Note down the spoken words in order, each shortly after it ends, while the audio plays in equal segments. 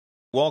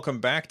Welcome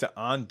back to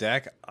On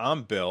Deck.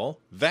 I'm Bill.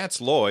 That's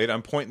Lloyd.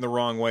 I'm pointing the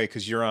wrong way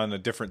because you're on a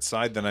different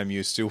side than I'm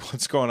used to.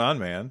 What's going on,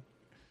 man?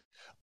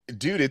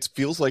 Dude, it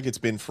feels like it's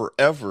been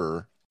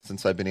forever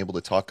since I've been able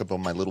to talk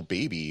about my little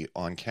baby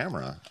on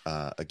camera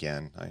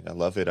again. I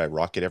love it. I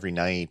rock it every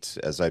night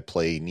as I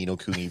play Nino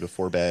Kuni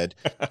before bed.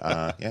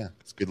 Yeah,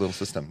 it's a good little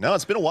system. No,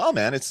 it's been a while,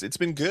 man. It's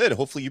been good.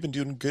 Hopefully, you've been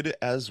doing good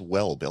as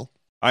well, Bill.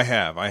 I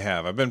have.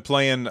 I've been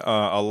playing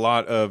a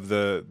lot of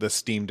the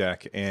Steam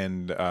Deck,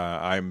 and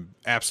I'm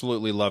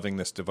absolutely loving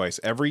this device.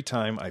 Every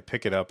time I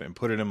pick it up and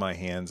put it in my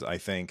hands, I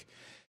think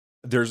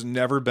there's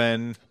never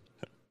been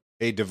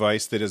a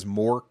device that is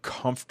more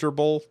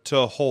comfortable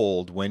to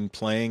hold when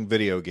playing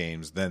video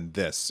games than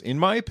this. In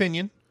my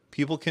opinion,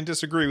 people can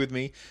disagree with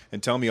me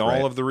and tell me all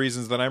Right. of the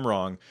reasons that I'm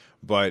wrong,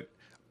 but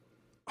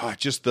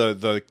just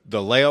the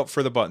layout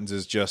for the buttons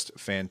is just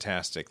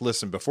fantastic.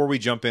 Listen, before we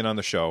jump in on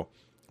the show,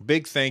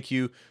 big thank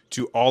you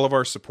to all of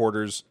our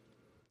supporters.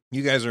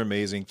 You guys are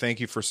amazing. Thank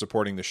you for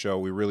supporting the show.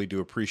 We really do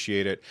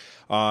appreciate it.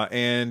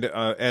 And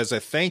as a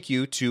thank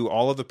you to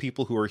all of the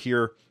people who are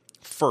here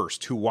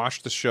first, who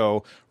watch the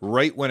show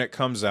right when it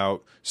comes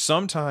out,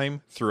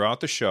 sometime throughout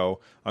the show,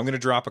 I'm going to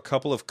drop a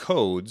couple of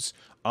codes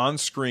on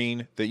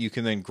screen that you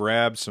can then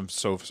grab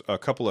a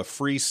couple of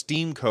free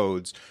Steam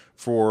codes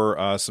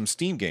for some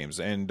Steam games.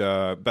 And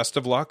best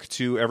of luck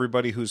to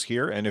everybody who's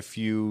here. And if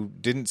you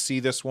didn't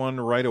see this one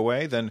right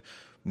away, then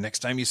next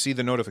time you see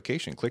the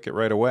notification, click it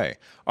right away.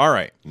 All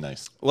right,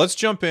 Nice. let's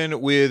jump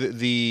in with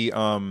the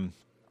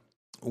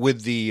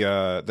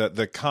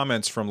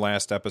comments from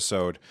last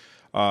episode.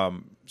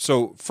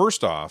 So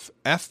first off,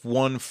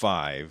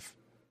 F15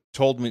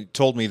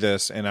 told me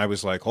this, and I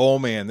was like, "Oh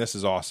man, this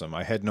is awesome!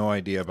 I had no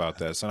idea about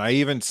this." And I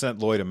even sent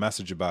Lloyd a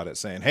message about it,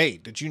 saying, "Hey,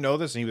 did you know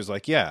this?" And he was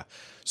like, "Yeah."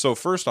 So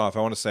first off,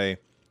 I want to say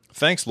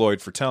thanks,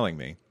 Lloyd, for telling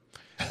me.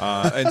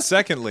 And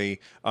secondly,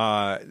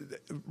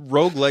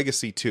 Rogue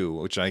Legacy 2,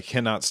 which I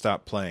cannot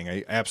stop playing.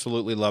 I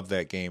absolutely love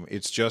that game.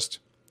 It's just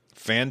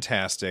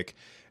fantastic.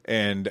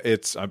 And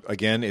it's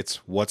again, it's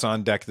what's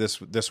on deck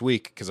this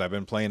week because I've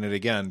been playing it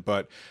again.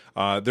 But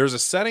there's a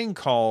setting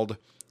called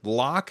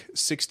Lock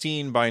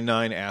 16 by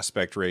 9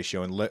 aspect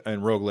ratio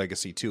in Rogue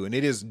Legacy 2, and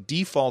it is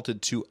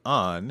defaulted to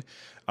on.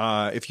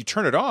 If you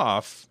turn it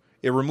off,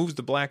 it removes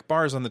the black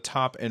bars on the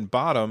top and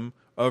bottom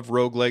of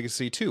Rogue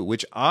Legacy 2,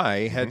 which I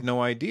had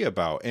no idea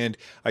about. And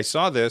I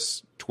saw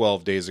this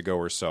 12 days ago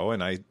or so,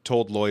 and I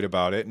told Lloyd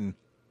about it, and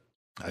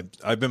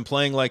I've been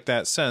playing like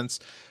that since.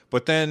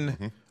 But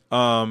then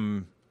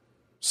some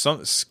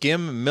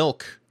Skim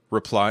Milk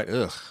replied,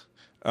 ugh.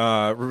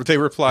 They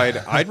replied,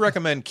 I'd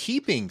recommend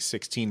keeping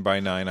 16 by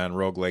 9 on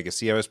Rogue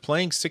Legacy. I was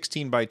playing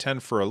 16 by 10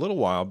 for a little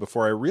while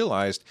before I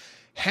realized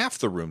half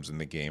the rooms in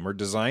the game are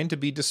designed to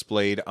be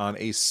displayed on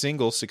a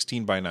single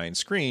 16 by 9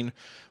 screen.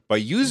 By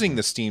using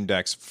the Steam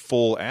Deck's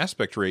full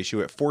aspect ratio,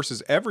 it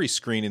forces every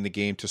screen in the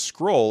game to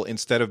scroll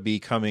instead of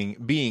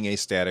being a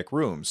static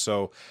room.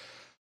 So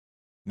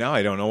now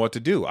I don't know what to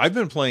do. I've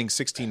been playing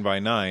 16 by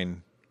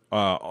 9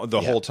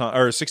 the whole time,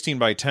 or 16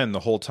 by 10 the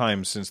whole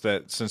time since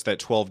that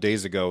 12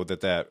 days ago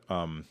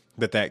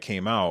that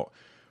came out.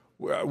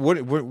 What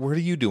are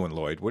you doing,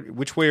 Lloyd?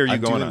 Which way are you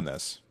I'm going doing on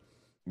this?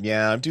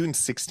 Yeah, I'm doing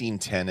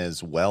 1610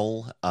 as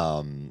well.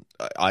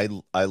 I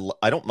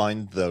don't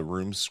mind the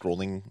room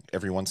scrolling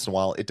every once in a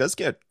while. It does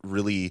get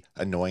really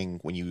annoying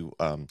when you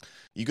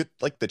get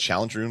like the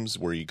challenge rooms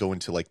where you go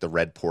into like the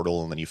red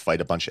portal and then you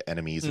fight a bunch of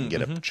enemies and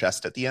get a Mm-hmm.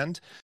 chest at the end.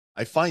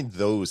 I find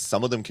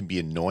some of them can be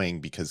annoying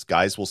because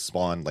guys will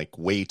spawn like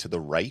way to the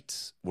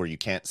right where you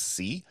can't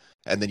see,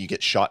 and then you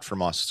get shot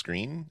from off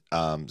screen.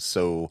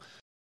 So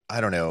I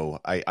don't know.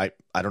 I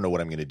don't know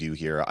what I'm going to do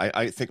here.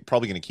 I think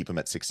probably going to keep them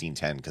at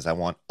 1610 because I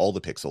want all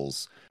the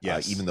pixels,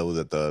 Yes. even though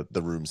that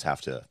the rooms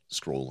have to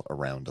scroll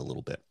around a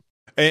little bit.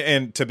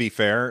 And to be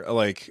fair,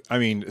 like, I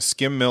mean,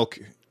 Skim Milk,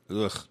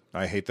 ugh,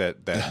 I hate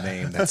that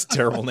name. That's a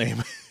terrible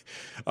name.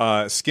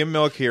 Skim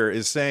Milk here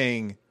is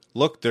saying,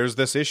 look, there's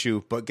this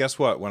issue, but guess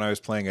what? When I was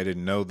playing, I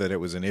didn't know that it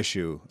was an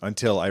issue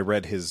until I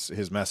read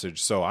his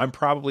message. So I'm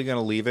probably going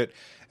to leave it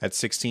at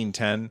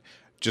 1610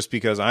 just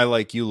because I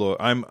like you, Lloyd.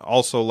 I'm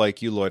also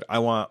like you, Lloyd. I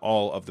want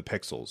all of the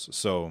pixels.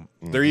 So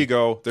there Hmm. you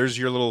go. There's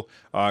your little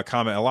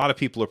comment. A lot of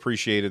people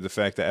appreciated the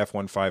fact that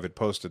F15 had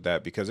posted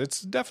that because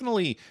it's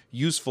definitely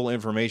useful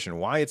information.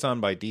 Why it's on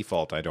by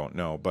default, I don't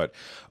know. But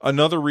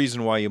another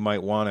reason why you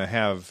might want to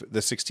have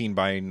the 16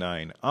 by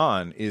 9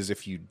 on is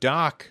if you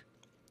dock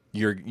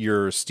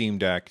your Steam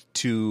Deck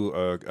to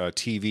a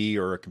TV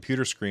or a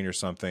computer screen or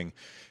something,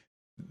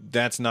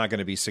 that's not going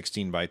to be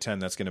 16 by 10.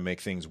 That's going to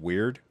make things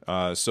weird.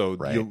 So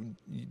Right. you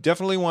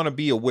definitely want to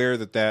be aware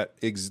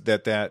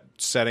that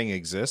setting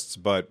exists.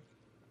 But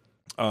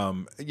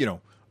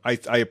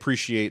I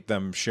appreciate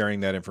them sharing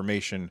that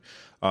information.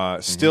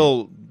 Hmm.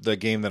 Still, the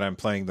game that I'm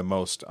playing the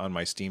most on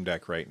my Steam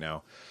Deck right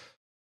now.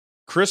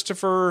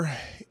 Christopher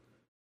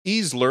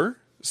Easler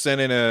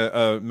sent in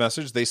a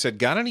message. They said,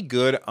 got any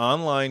good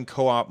online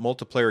co-op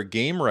multiplayer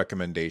game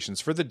recommendations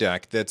for the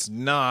deck that's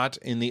not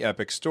in the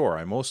Epic Store?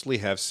 I mostly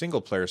have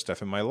single-player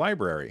stuff in my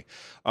library.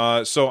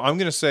 So I'm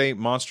going to say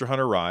Monster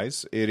Hunter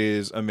Rise. It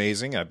is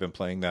amazing. I've been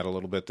playing that a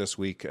little bit this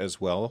week as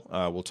well.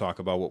 We'll talk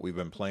about what we've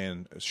been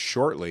playing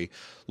shortly.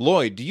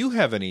 Lloyd, do you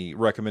have any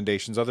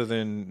recommendations other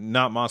than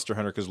not Monster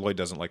Hunter, because Lloyd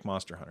doesn't like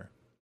Monster Hunter?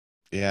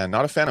 Yeah,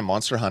 not a fan of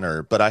Monster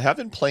Hunter, but I have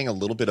been playing a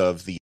little bit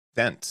of the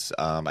Ascent.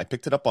 I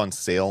picked it up on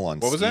sale on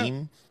What was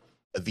Steam.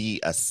 The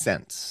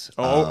Ascent.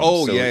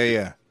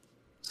 Yeah.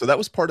 So that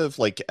was part of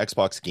like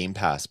Xbox Game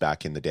Pass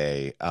back in the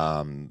day,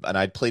 and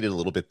I'd played it a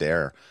little bit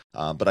there.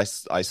 But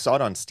I saw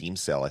it on Steam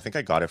sale. I think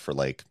I got it for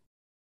like,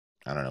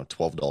 I don't know,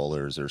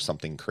 $12 or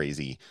something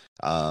crazy.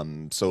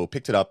 So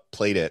picked it up,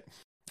 played it,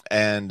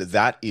 and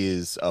that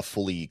is a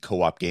fully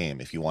co-op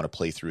game. If you want to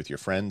play through with your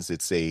friends,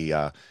 it's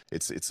a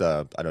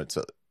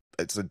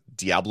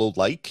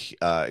Diablo-like,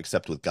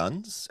 except with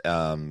guns.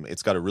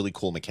 It's got a really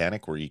cool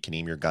mechanic where you can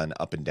aim your gun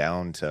up and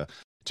down to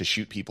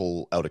shoot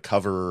people out of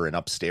cover and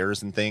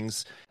upstairs and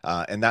things.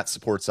 And that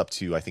supports up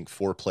to, I think,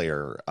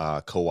 4-player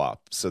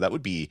co-op. So that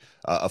would be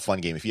a fun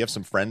game. If you have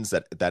some friends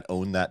that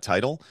own that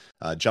title,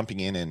 jumping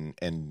in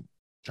and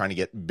trying to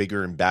get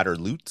bigger and badder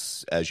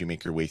loots as you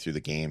make your way through the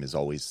game is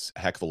always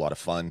a heck of a lot of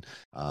fun.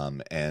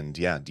 And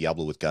yeah,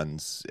 Diablo with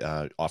guns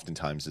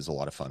oftentimes is a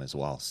lot of fun as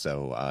well.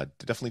 So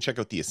definitely check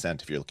out The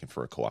Ascent if you're looking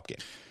for a co-op game.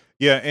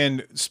 Yeah,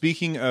 and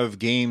speaking of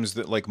games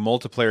that like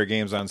multiplayer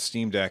games on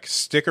Steam Deck,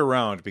 stick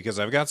around because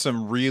I've got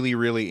some really,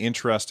 really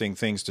interesting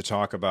things to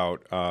talk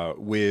about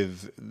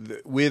with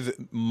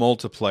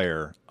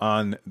multiplayer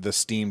on the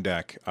Steam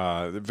Deck.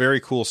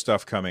 Very cool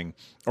stuff coming,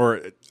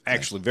 or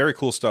actually very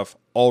cool stuff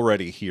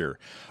already here.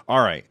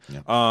 All right.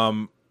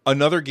 Yeah.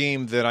 Another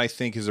game that I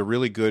think is a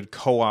really good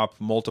co-op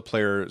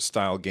multiplayer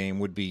style game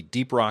would be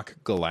Deep Rock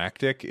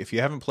Galactic. If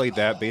you haven't played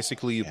that,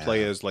 basically you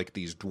play as like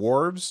these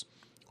dwarves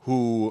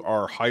who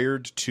are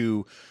hired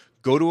to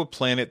go to a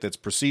planet that's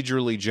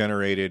procedurally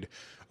generated,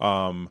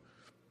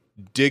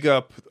 dig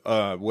up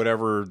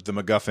whatever the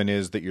MacGuffin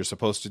is that you're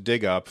supposed to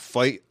dig up,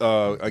 fight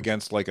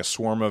against like a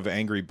swarm of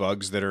angry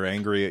bugs that are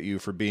angry at you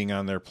for being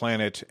on their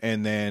planet,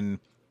 and then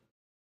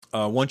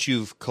once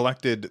you've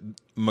collected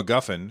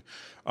MacGuffin,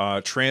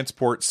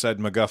 transport said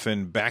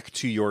MacGuffin back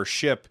to your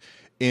ship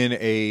in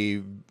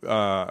a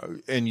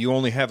and you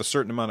only have a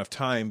certain amount of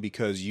time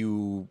because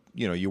you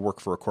work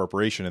for a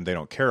corporation and they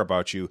don't care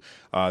about you.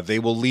 They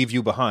will leave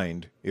you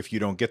behind if you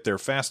don't get there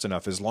fast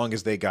enough, as long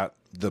as they got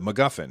the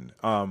MacGuffin.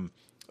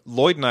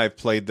 Lloyd and I have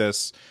played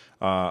this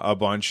a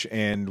bunch,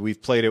 and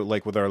we've played it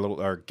like with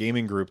our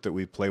gaming group that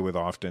we play with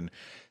often.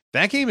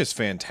 That game is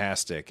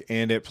fantastic,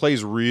 and it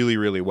plays really,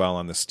 really well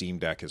on the Steam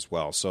Deck as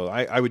well. So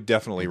I would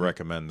definitely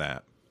recommend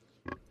that.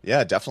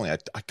 Yeah, definitely.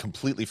 I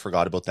completely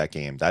forgot about that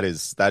game. That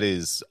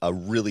is a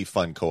really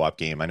fun co-op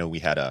game. I know we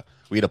had a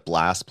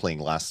blast playing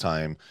last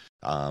time,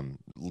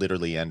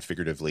 literally and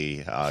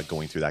figuratively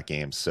going through that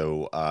game.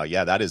 So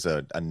yeah, that is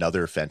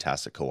another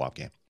fantastic co-op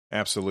game.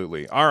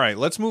 Absolutely. All right,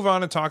 let's move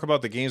on and talk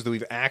about the games that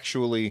we've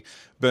actually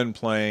been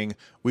playing.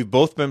 We've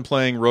both been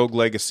playing Rogue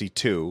Legacy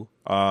 2.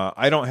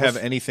 I don't have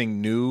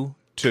anything new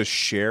to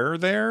share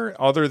there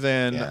other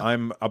than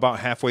I'm about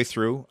halfway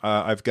through.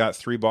 I've got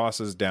 3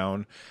 bosses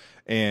down,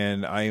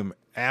 and I am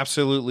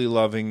absolutely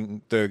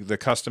loving the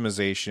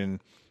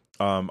customization.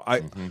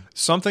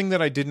 Something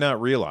that I did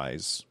not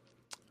realize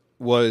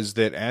was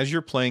that as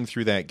you're playing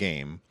through that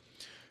game,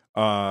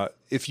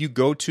 if you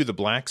go to the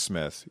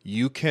blacksmith,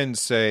 you can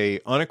say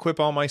unequip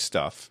all my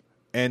stuff,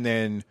 and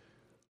then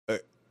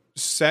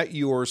set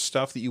your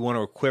stuff that you want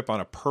to equip on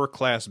a per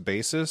class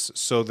basis,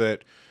 so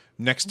that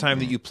next time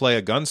that you play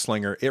a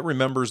gunslinger, it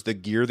remembers the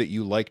gear that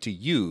you like to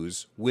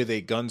use with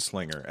a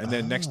gunslinger. And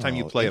then next time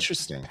you play a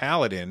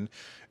paladin,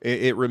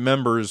 it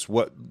remembers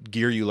what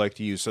gear you like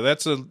to use. So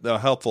that's a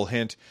helpful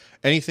hint.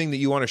 Anything that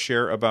you want to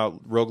share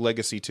about Rogue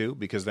Legacy 2?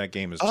 Because that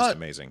game is just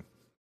amazing.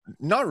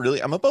 Not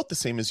really. I'm about the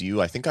same as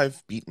you. I think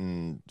I've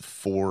beaten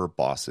 4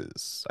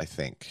 bosses, I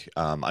think.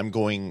 I'm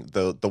going,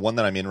 the one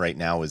that I'm in right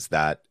now is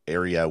that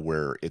area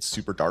where it's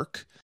super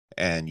dark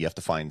and you have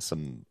to find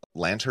some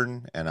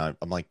lantern, and I'm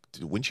like,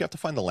 wouldn't you have to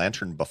find the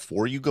lantern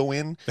before you go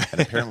in?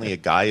 And apparently a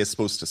guy is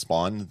supposed to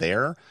spawn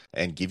there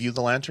and give you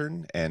the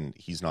lantern, and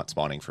he's not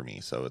spawning for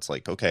me. So it's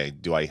like, okay,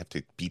 do I have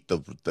to beat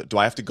do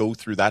I have to go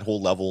through that whole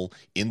level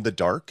in the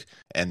dark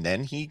and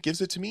then he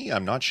gives it to me?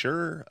 I'm not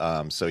sure.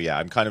 So yeah,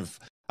 I'm kind of,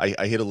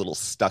 I hit a little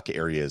stuck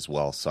area as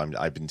well, so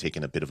I've been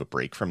taking a bit of a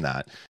break from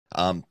that.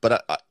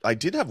 But I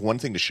did have one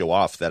thing to show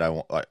off that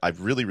I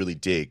really, really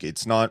dig.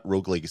 It's not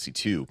Rogue Legacy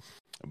 2,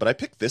 but I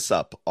picked this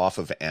up off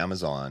of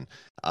Amazon.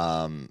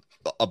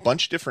 A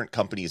bunch of different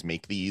companies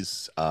make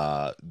these.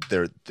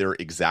 They're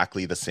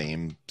exactly the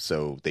same,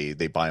 so they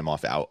buy them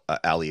off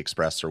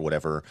AliExpress or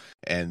whatever,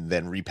 and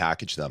then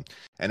repackage them.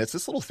 And it's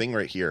this little thing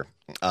right here.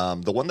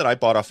 The one that I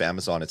bought off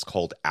Amazon, it's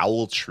called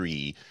Owl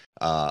Tree.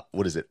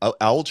 What is it?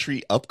 Owl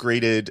Tree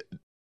upgraded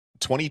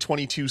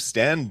 2022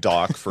 stand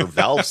dock for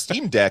Valve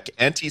Steam Deck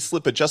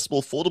anti-slip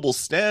adjustable foldable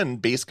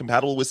stand base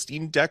compatible with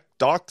Steam Deck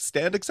dock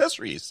stand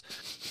accessories.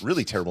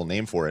 Really terrible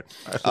name for it.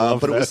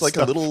 But it was like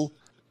a little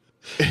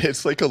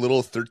it's like a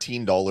little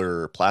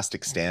 $13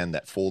 plastic stand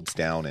that folds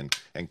down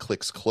and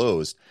clicks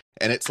closed.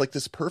 And it's like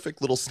this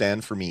perfect little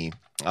stand for me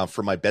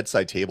for my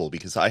bedside table,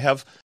 because I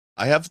have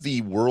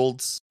the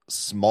world's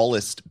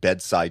smallest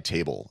bedside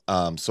table.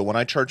 So when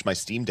I charge my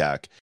Steam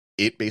Deck,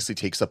 it basically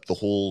takes up the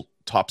whole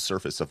top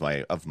surface of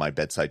my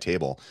bedside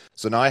table.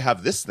 So now I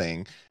have this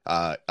thing.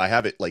 I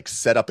have it like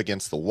set up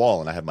against the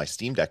wall, and I have my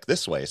Steam Deck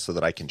this way so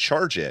that I can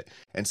charge it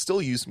and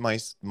still use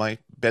my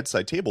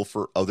bedside table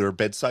for other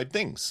bedside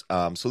things.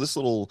 So this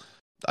little,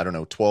 I don't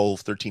know,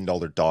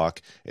 $13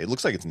 dock. It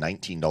looks like it's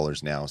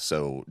 $19 now.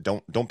 So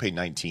don't pay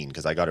 19,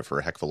 because I got it for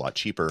a heck of a lot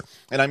cheaper.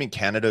 And I'm in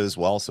Canada as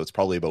well, so it's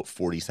probably about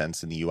 40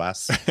 cents in the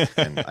US.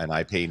 and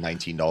I pay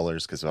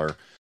 $19 because our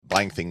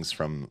buying things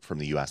from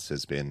the US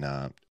has been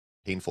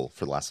painful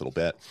for the last little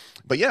bit.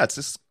 But yeah, it's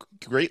this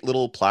great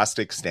little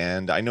plastic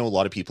stand. I know a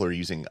lot of people are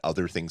using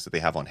other things that they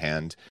have on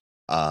hand.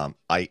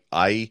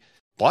 I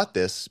bought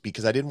this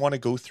because I didn't want to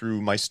go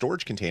through my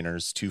storage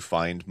containers to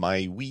find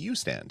my Wii U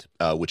stand,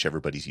 which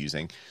everybody's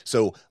using.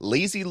 So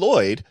Lazy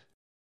Lloyd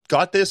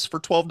got this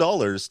for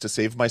 $12 to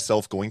save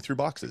myself going through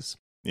boxes.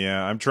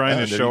 Yeah, I'm trying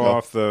to show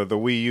off the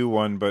Wii U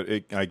one, but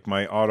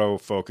my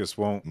autofocus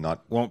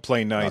won't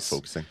play nice. Not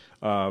focusing.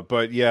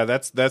 But yeah,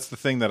 that's the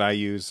thing that I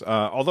use.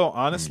 Although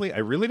honestly, I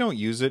really don't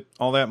use it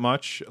all that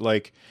much.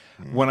 Like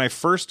when I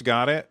first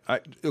got it,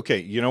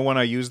 when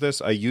I use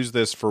this? I use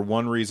this for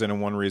one reason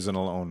and one reason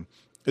alone,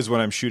 is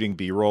when I'm shooting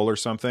B-roll or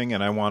something,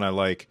 and I want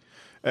to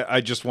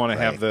I just want to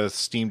have the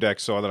Steam Deck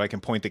so that I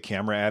can point the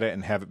camera at it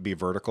and have it be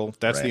vertical.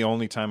 That's the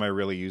only time I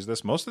really use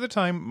this. Most of the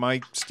time,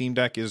 my Steam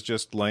Deck is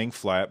just laying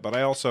flat, but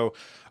I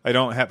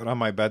don't have it on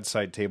my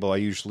bedside table. I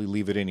usually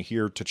leave it in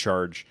here to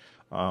charge.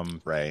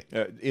 In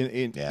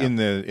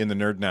the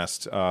Nerd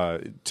Nest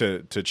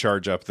to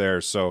charge up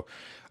there. So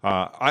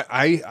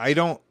I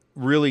don't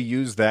really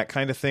use that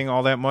kind of thing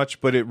all that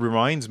much, but it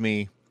reminds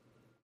me.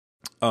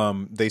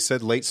 They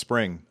said late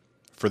spring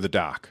for the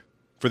dock,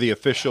 for the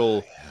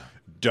official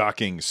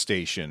docking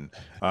station.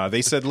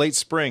 They said late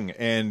spring,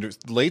 and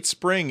late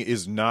spring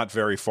is not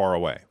very far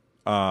away.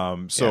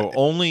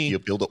 Only you'll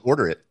be able to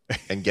order it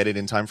and get it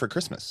in time for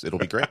Christmas. It'll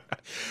be great.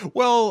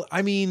 Well,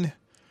 I mean,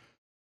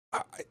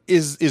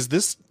 is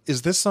this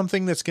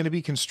something that's going to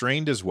be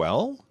constrained as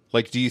well?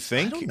 Like, do you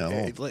think? I don't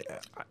know.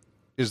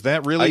 Is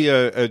that really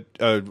a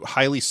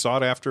highly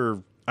sought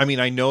after? I mean,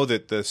 I know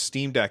that the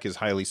Steam Deck is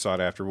highly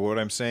sought after, but what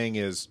I'm saying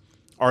is,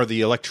 are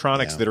the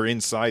electronics that are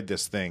inside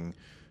this thing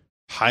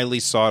highly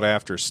sought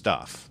after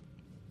stuff?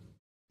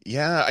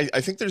 Yeah,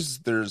 I think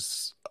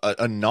there's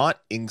a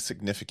not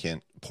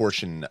insignificant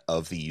portion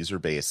of the user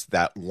base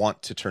that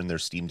want to turn their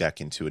Steam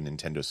Deck into a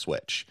Nintendo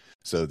Switch.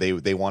 So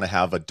they want to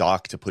have a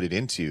dock to put it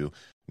into,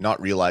 not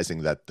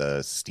realizing that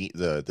the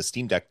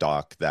Steam Deck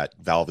dock that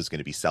Valve is going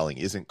to be selling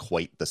isn't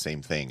quite the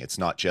same thing. It's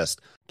not just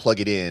plug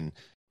it in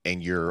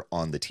and you're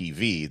on the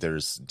TV.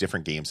 There's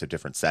different games have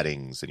different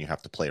settings, and you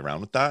have to play around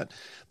with that.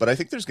 But I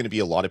think there's going to be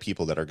a lot of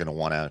people that are going to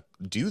want to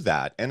do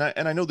that. And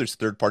I know there's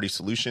third-party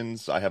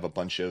solutions. I have a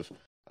bunch of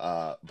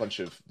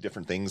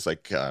different things.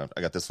 Like I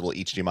got this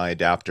little HDMI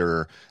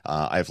adapter.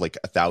 I have like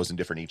 1,000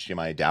 different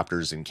HDMI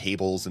adapters and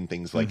cables and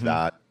things like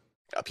that.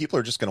 People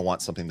are just going to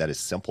want something that is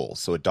simple.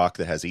 So a dock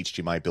that has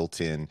HDMI built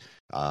in,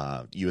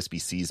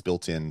 USB-Cs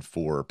built in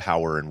for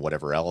power and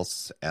whatever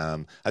else.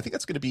 I think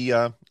that's going to be,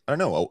 a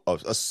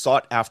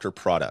sought after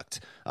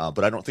product.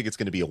 But I don't think it's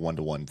going to be a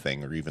 1-to-1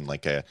 thing, or even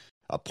like a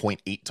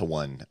 0.8 to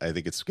 1. I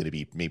think it's going to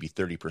be maybe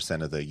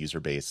 30% of the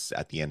user base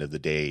at the end of the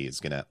day is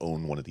going to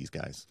own one of these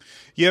guys.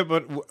 Yeah,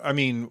 but I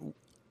mean,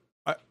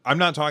 I'm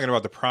not talking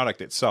about the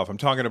product itself. I'm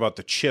talking about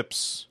the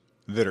chips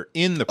that are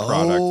in the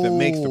product that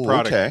make the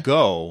product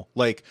go.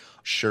 Like,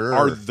 sure,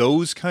 are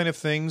those kind of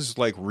things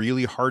like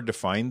really hard to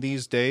find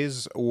these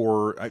days?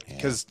 Or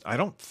because I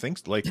don't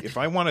think, like, if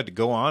I wanted to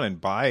go on and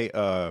buy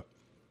a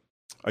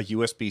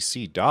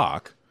USB-C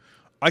dock,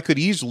 I could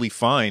easily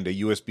find a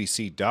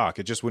USB-C dock.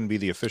 It just wouldn't be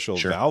the official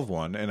Valve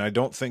one. And I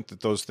don't think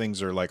that those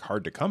things are like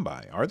hard to come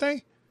by. Are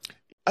they?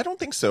 I don't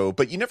think so,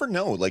 but you never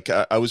know. Like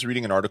I was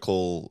reading an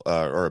article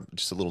or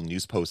just a little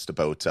news post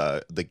about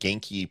the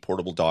Genki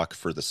portable dock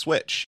for the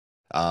Switch.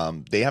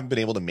 They haven't been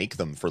able to make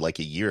them for like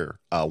a year.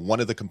 One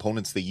of the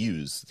components they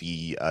use,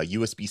 the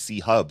USB-C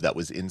hub that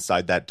was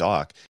inside that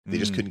dock, they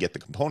just couldn't get the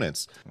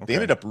components. Okay. They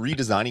ended up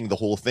redesigning the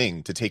whole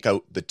thing to take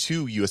out the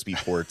 2 USB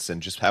ports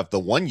and just have the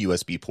 1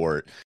 USB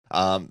port.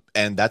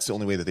 And that's the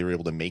only way that they were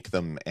able to make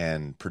them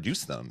and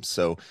produce them.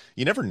 So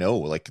you never know.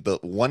 Like the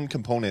one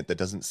component that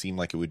doesn't seem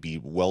like it would be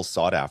well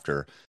sought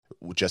after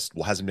just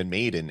hasn't been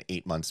made in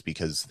 8 months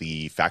because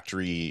the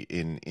factory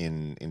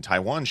in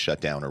Taiwan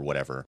shut down or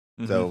whatever.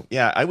 So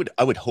yeah,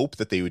 I would hope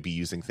that they would be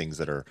using things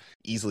that are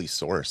easily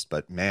sourced,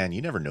 but man,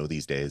 you never know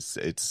these days.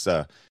 It's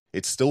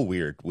still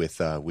weird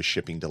with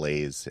shipping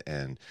delays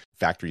and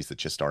factories that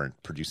just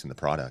aren't producing the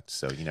product.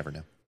 So you never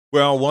know.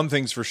 Well, one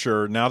thing's for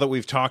sure. Now that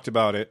we've talked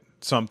about it,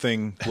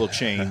 something will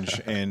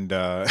change, and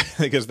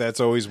because that's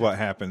always what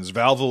happens.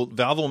 Valve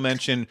will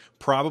mention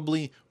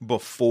probably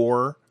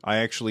before I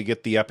actually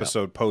get the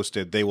episode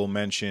posted. They will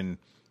mention,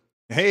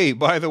 hey,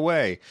 by the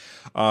way,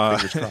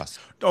 Fingers crossed.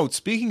 Oh,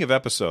 speaking of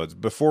episodes,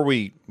 before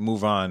we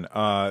move on,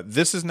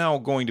 this is now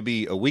going to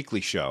be a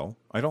weekly show.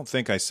 I don't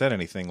think I said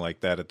anything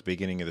like that at the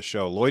beginning of the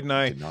show. Lloyd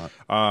and Did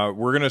not.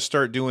 we're going to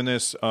start doing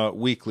this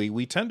weekly.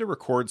 We tend to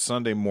record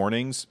Sunday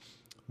mornings.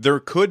 There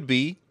could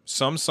be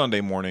some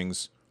Sunday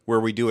mornings where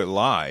we do it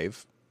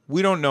live.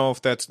 We don't know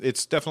if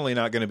it's definitely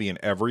not going to be an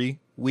every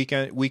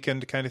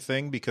weekend kind of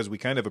thing, because we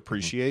kind of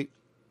appreciate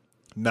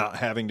not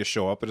having to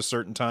show up at a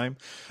certain time.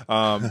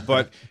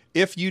 But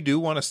if you do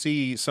want to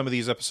see some of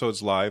these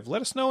episodes live,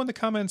 let us know in the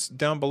comments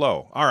down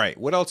below. All right,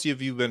 what else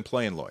have you been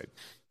playing, Lloyd?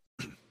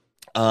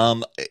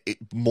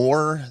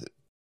 More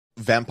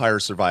Vampire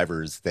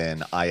Survivors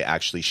than I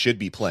actually should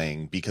be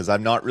playing, because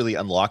I'm not really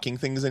unlocking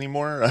things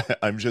anymore.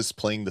 I'm just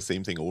playing the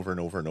same thing over and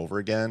over and over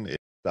again.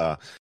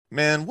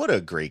 Man, what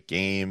a great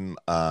game.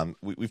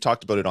 We've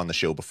talked about it on the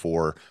show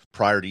before,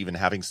 prior to even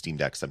having Steam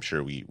Decks. I'm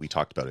sure we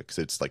talked about it because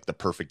it's like the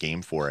perfect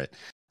game for it.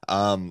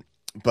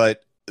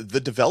 But the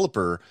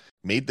developer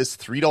made this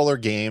 $3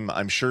 game.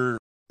 I'm sure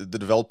the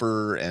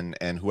developer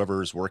and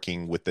whoever is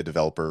working with the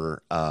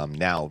developer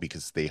now,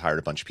 because they hired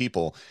a bunch of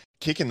people,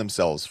 kicking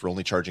themselves for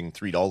only charging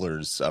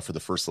 $3 for the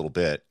first little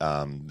bit.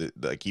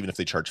 Like, even if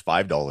they charge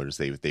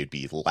 $5, they'd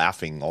be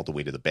laughing all the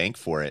way to the bank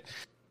for it.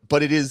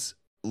 But it is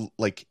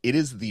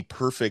the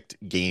perfect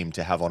game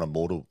to have on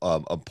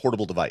a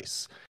portable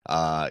device.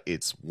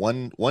 It's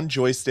one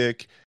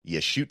joystick. You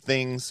shoot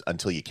things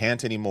until you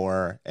can't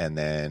anymore, and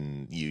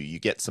then you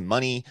get some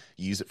money,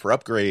 you use it for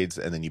upgrades,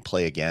 and then you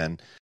play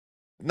again.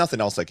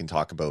 Nothing else I can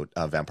talk about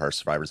Vampire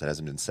Survivors that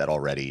hasn't been said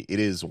already. It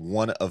is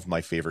one of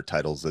my favorite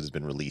titles that has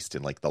been released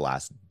in like the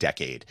last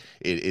decade.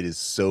 It is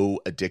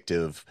so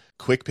addictive,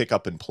 quick pick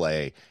up and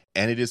play,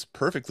 and it is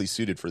perfectly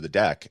suited for the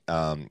deck,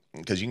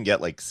 because you can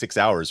get like 6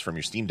 hours from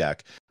your Steam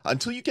Deck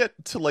until you get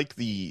to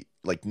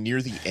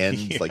near the end,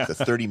 Yeah. like the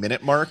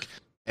 30-minute mark,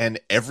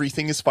 and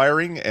everything is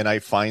firing. And I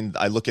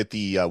look at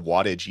the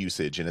wattage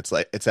usage, and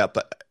it's up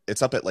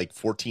at like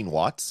 14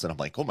 watts, and I'm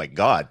like, oh my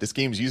god, this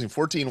game's using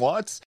 14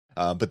 watts.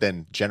 But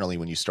then generally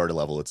when you start a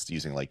level, it's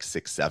using like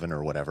 6, 7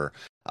 or whatever.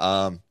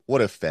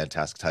 What a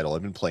fantastic title.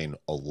 I've been playing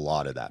a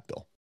lot of that,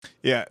 Bill.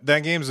 Yeah, that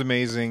game's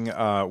amazing.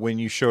 When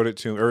you showed it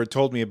to me, or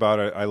told me about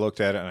it, I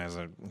looked at it and I was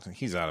like,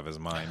 he's out of his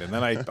mind. And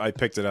then I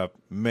picked it up.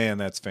 Man,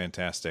 that's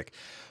fantastic.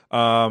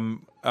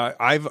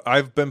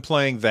 I've been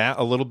playing that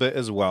a little bit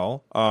as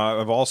well.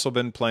 I've also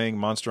been playing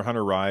Monster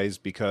Hunter Rise,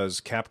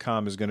 because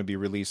Capcom is going to be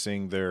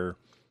releasing their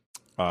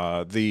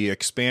the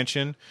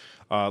expansion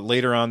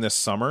later on this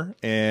summer,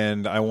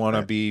 and I want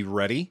to be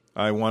ready.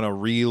 I want to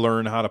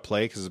relearn how to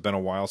play, because it's been a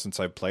while since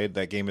I've played.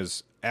 That game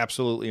is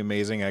absolutely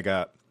amazing. I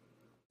got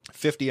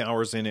 50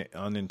 hours in it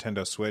on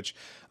Nintendo Switch.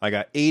 I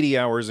got 80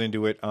 hours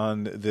into it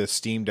on the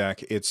Steam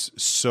Deck. It's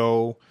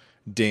so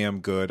damn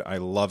good. I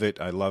love it.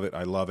 I love it.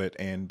 I love it.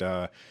 And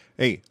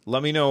hey,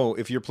 let me know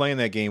if you're playing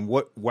that game.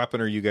 What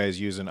weapon are you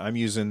guys using? I'm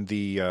using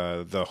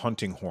the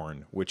hunting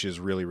horn, which is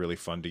really, really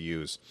fun to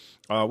use.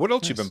 What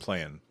else you been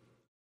playing?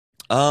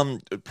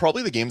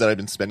 Probably the game that I've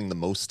been spending the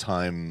most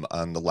time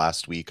on the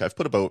last week, I've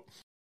put about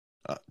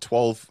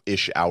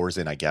 12-ish hours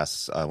in, I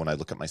guess, when I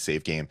look at my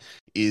save game,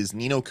 is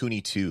Ni no Kuni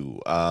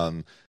 2.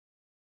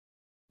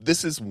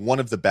 This is one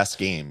of the best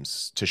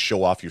games to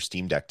show off your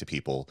Steam Deck to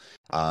people.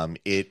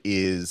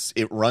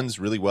 It runs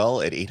really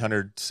well at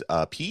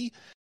 800p.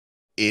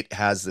 It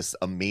has this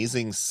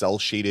amazing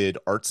cel-shaded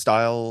art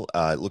style.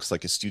 It looks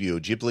like a Studio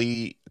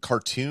Ghibli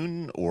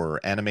cartoon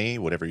or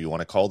anime, whatever you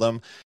want to call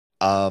them.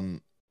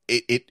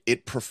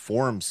 It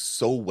performs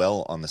so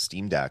well on the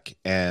Steam Deck,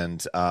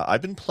 and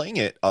I've been playing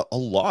it a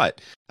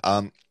lot.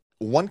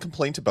 One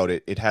complaint about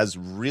it has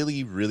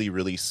really, really,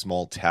 really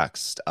small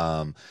text.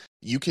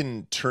 You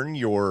can turn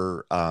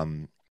your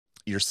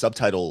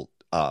subtitle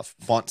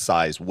font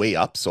size way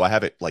up, so I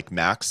have it like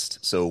maxed,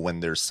 so when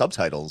there's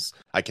subtitles,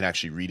 I can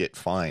actually read it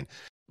fine.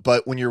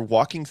 But when you're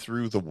walking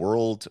through the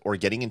world or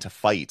getting into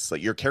fights,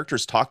 like, your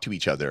characters talk to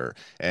each other,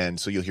 and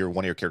so you'll hear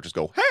one of your characters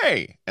go,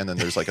 "Hey!" and then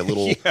there's like a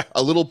little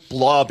a little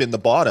blob in the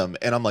bottom,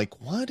 and I'm like,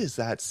 "What is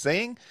that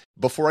saying?"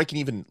 Before I can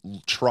even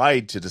try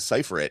to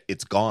decipher it,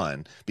 it's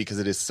gone, because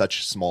it is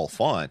such small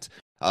font.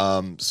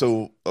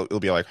 So it'll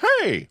be like,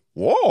 "Hey,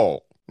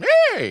 whoa,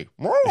 hey,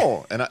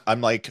 whoa," and I'm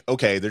like,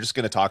 "Okay, they're just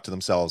going to talk to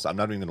themselves. I'm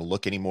not even going to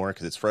look anymore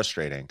because it's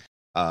frustrating."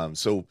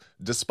 So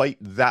despite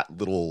that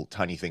little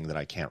tiny thing that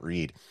I can't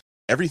read,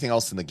 everything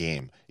else in the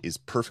game is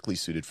perfectly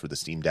suited for the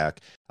Steam Deck.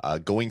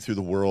 Going through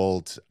the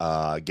world,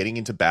 getting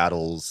into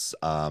battles.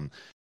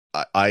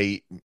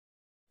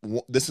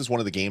 This is one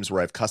of the games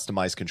where I've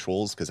customized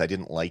controls because I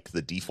didn't like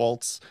the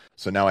defaults.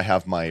 So now I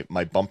have my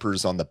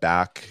bumpers on the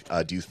back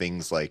do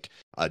things like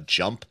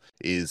jump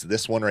is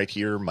this one right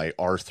here. My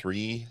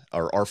R3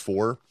 or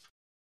R4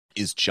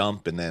 is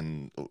jump, and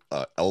then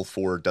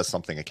L4 does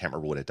something. I can't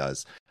remember what it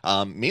does.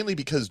 Mainly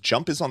because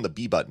jump is on the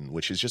B button,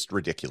 which is just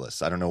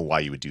ridiculous. I don't know why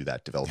you would do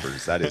that,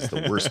 developers. That is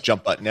the worst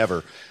jump button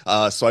ever.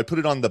 So I put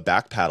it on the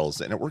back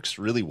paddles, and it works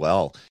really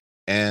well.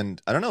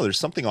 And I don't know, there's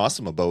something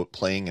awesome about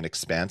playing an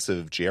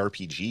expansive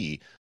JRPG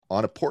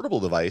on a portable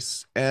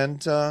device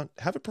and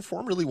have it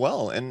perform really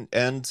well.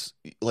 And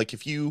like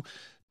if you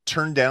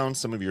turn down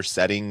some of your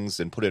settings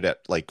and put it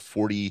at like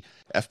 40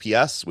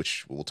 FPS,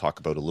 which we'll talk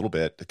about a little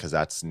bit because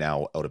that's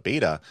now out of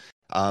beta,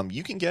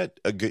 you can get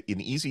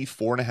an easy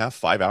 4.5,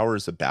 5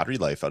 hours of battery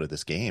life out of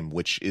this game,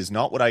 which is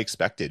not what I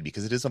expected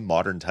because it is a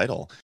modern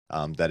title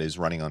that is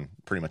running on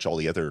pretty much all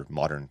the other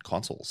modern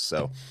consoles.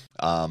 So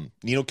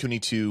Ni no Kuni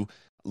 2,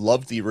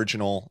 loved the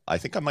original. I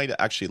think I might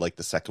actually like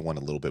the second one a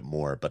little bit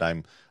more, but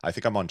I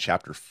think I'm on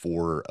chapter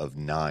 4 of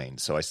 9,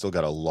 so I still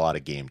got a lot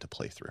of game to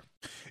play through.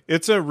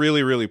 It's a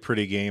really, really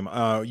pretty game.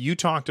 You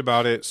talked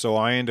about it, so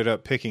I ended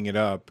up picking it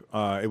up.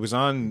 It was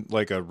on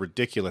like a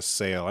ridiculous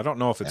sale. I don't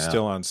know if it's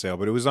still on sale,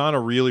 but it was on a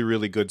really,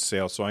 really good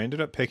sale, so I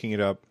ended up picking it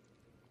up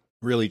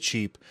really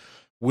cheap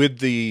with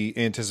the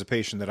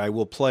anticipation that I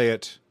will play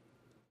it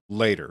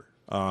later.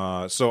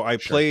 So I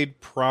played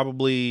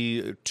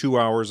probably 2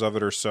 hours of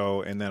it or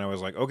so, and then I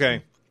was like,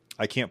 okay,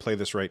 I can't play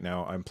this right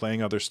now. I'm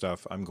playing other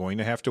stuff. I'm going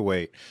to have to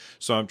wait.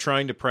 So I'm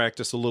trying to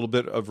practice a little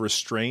bit of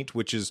restraint,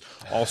 which is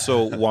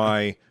also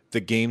why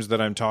the games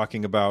that I'm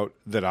talking about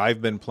that I've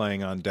been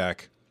playing on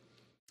deck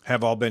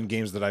have all been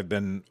games that I've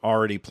been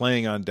already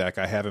playing on deck.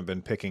 I haven't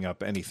been picking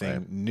up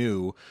anything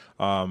new.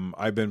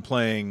 I've been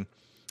playing...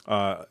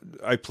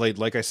 I played,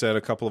 like I said,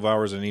 a couple of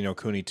hours of Ni no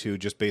Kuni 2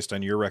 just based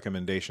on your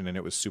recommendation, and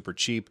it was super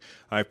cheap.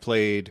 I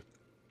played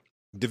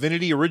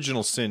Divinity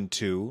Original Sin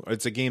 2.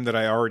 It's a game that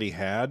I already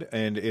had,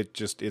 and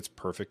it's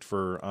perfect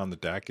for on the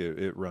deck.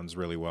 It runs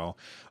really well.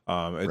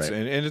 And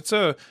it's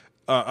a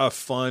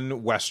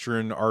fun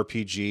Western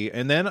RPG.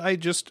 And then I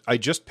just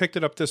picked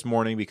it up this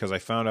morning because I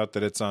found out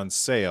that it's on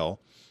sale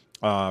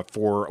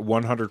for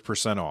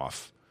 100%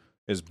 off.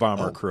 Is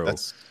Bomber Crew.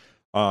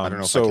 I don't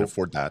know if I can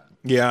afford that.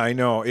 Yeah, I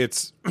know.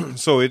 It's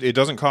so it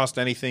doesn't cost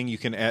anything. You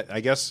can add, I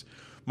guess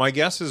my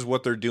guess is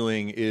what they're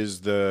doing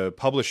is the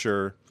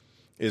publisher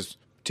is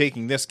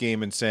taking this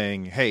game and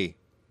saying, hey,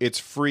 it's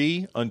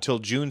free until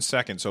June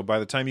 2nd. So by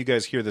the time you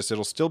guys hear this,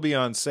 it'll still be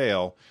on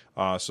sale.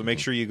 So make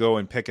sure you go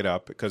and pick it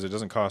up because it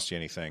doesn't cost you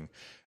anything.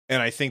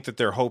 And I think that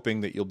they're hoping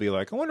that you'll be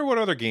like, I wonder what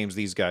other games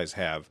these guys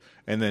have.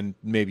 And then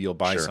maybe you'll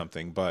buy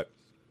something. But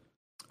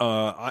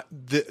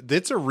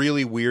it's a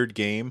really weird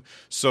game.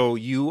 So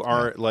you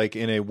are like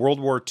in a World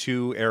War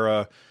II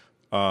era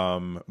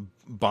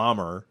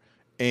bomber,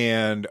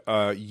 and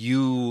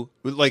you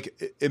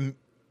like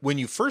when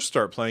you first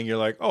start playing, you're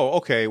like, oh,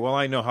 okay, well,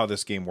 I know how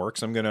this game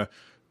works. I'm gonna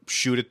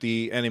shoot at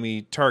the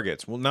enemy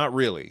targets. Well, not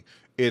really.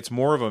 It's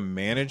more of a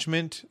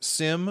management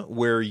sim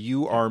where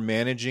you are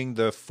managing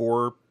the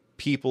 4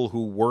 people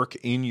who work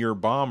in your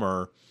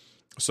bomber.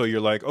 So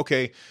you're like,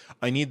 okay,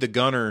 I need the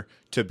gunner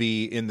to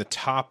be in the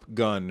top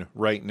gun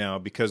right now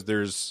because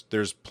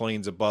there's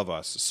planes above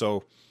us.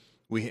 So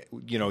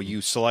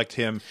you select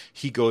him,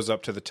 he goes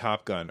up to the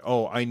top gun.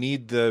 Oh, I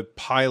need the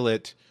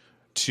pilot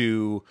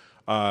to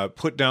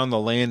put down the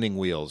landing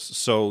wheels.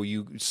 So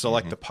you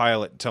select the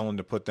pilot and tell him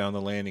to put down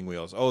the landing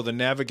wheels. Oh, the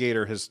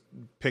navigator has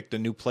picked a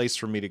new place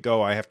for me to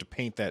go. I have to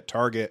paint that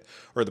target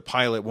or the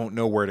pilot won't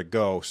know where to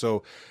go.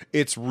 So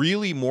it's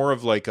really more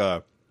of like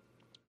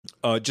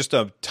just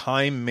a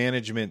time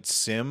management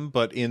sim,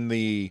 but in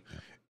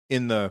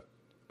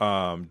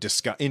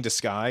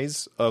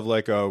disguise of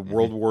like a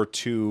World War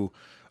II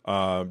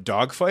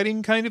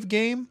dogfighting kind of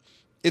game.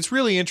 It's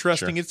really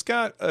interesting. It's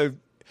got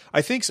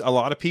I think a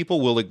lot of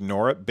people will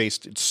ignore it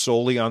based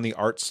solely on the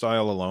art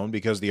style alone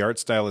because the art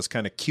style is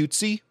kind of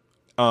cutesy.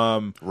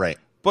 Right.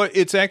 But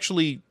it's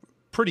actually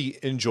pretty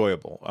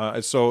enjoyable.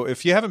 So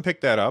if you haven't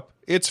picked that up,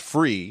 it's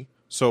free.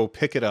 So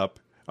pick it up.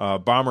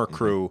 Bomber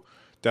Crew.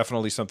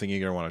 Definitely something you're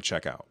going to want to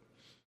check out.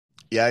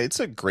 Yeah, it's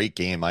a great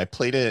game. I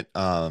played it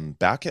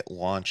back at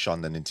launch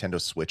on the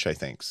Nintendo Switch, I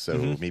think,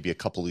 so maybe a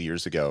couple of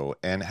years ago,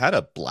 and had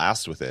a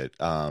blast with it.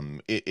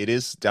 It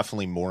is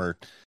definitely more.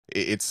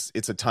 It's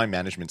a time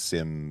management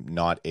sim,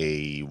 not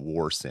a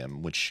war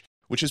sim, which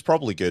is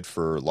probably good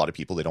for a lot of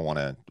people. They don't want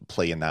to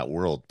play in that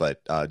world,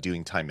 but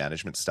doing time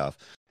management stuff.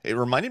 It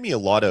reminded me a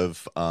lot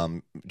of.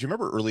 Do you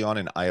remember early on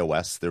in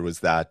iOS there was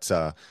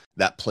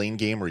that plane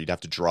game where you'd have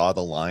to draw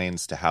the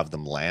lines to have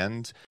them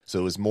land? So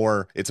it was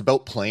more. It's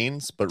about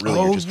planes, but really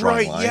you're just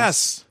drawing lines.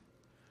 Yes.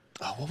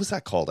 Oh, what was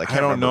that called? I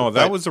don't know.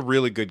 That was a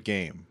really good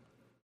game.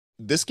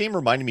 This game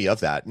reminded me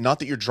of that. Not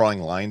that you're drawing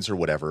lines or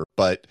whatever,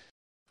 but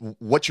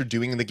what you're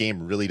doing in the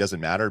game really doesn't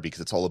matter because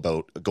it's all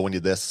about going to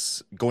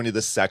this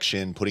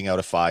section, putting out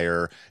a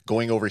fire,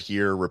 going over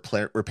here,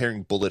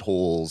 repairing bullet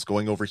holes,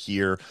 going over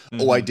here.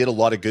 Oh, I did a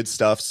lot of good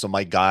stuff. So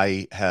my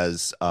guy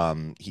has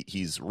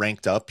he's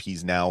ranked up.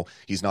 He's not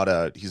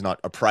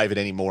a private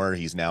anymore.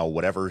 He's now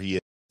whatever he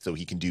is, so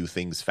he can do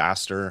things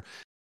faster.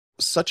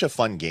 such a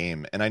fun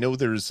game, and I know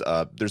there's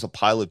a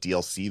pile of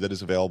DLC that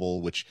is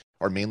available, which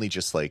are mainly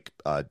just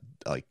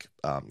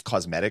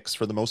cosmetics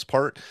for the most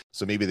part.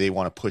 So maybe they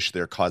want to push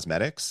their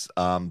cosmetics.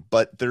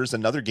 But there's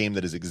another game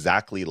that is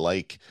exactly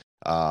like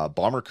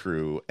Bomber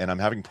Crew, and I'm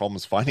having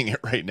problems finding it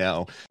right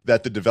now,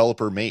 that the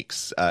developer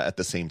makes at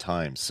the same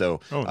time.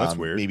 So that's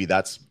weird. Maybe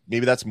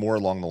that's more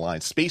along the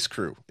line. Space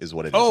Crew is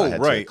what it is. Oh,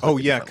 right. Oh,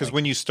 yeah. Because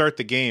when you start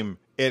the game,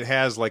 it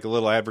has like a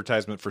little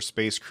advertisement for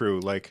Space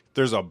Crew. Like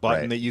there's a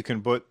button that you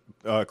can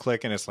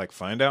click, and it's like,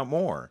 find out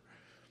more.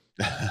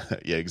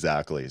 Yeah,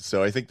 exactly.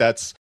 So I think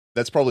that's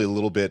probably a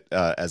little bit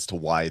as to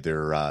why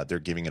they're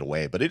giving it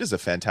away. But it is a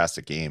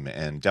fantastic game,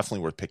 and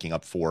definitely worth picking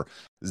up for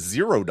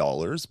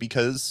 $0,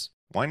 because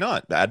why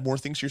not? Add more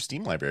things to your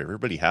Steam library.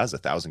 Everybody has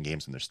 1,000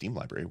 games in their Steam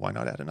library. Why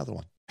not add another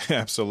one?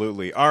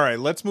 Absolutely. All right,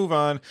 let's move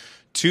on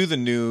to the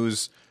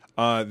news.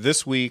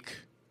 This week,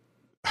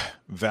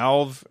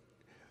 Valve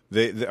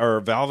and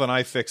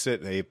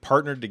iFixit, they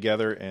partnered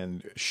together,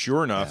 and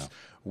sure enough,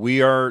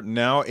 we are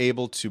now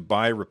able to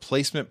buy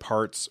replacement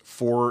parts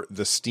for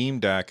the Steam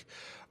Deck,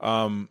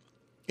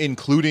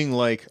 including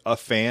like a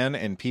fan,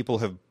 and people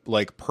have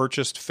like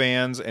purchased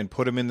fans and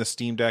put them in the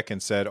Steam Deck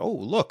and said, "Oh,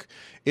 look,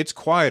 it's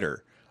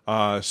quieter."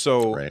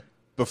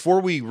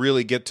 Before we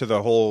really get to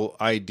the whole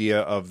idea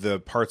of the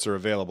parts are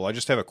available, I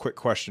just have a quick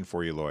question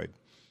for you, Lloyd.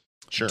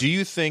 Sure. Do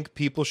you think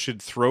people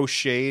should throw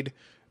shade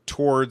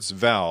towards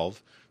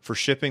Valve for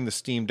shipping the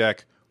Steam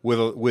Deck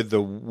with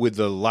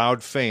the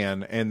loud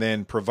fan and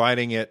then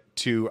providing it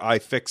to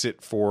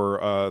iFixit for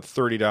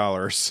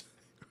 $30?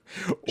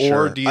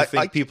 Or do you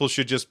think people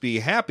should just be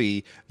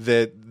happy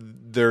that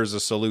there's a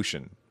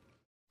solution?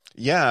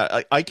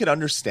 Yeah, I could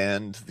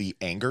understand the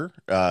anger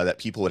that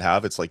people would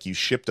have. It's like, you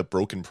shipped a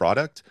broken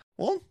product.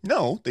 Well,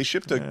 no, they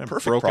shipped a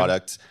perfect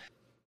product,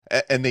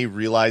 and they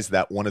realized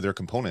that one of their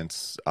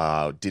components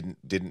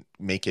didn't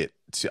make it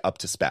up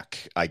to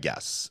spec, I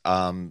guess.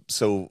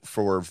 So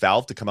for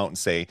Valve to come out and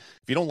say,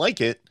 if you don't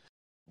like it,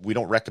 we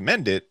don't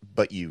recommend it,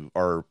 but you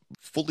are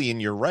fully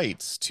in your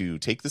rights to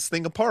take this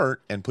thing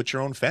apart and put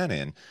your own fan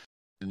in.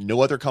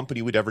 No other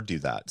company would ever do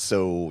that.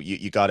 So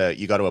you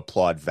gotta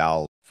applaud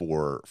Valve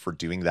for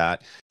doing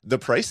that. The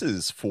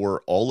prices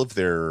for all of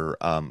their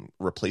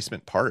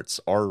replacement parts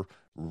are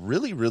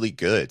really, really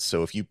good.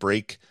 So if you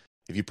break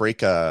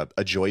a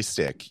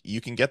joystick,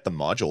 you can get the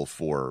module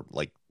for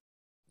like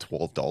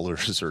 $12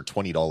 or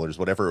 $20,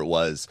 whatever it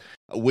was,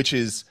 which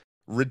is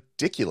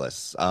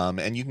ridiculous.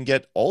 And you can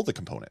get all the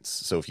components.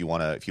 So if you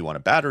want a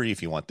battery,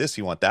 if you want this,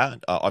 you want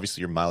that,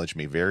 obviously your mileage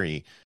may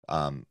vary,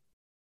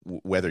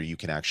 whether you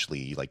can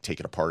actually like take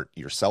it apart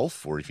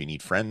yourself, or if you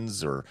need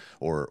friends or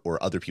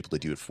other people to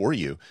do it for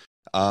you.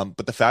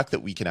 But the fact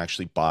that we can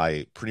actually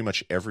buy pretty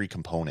much every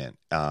component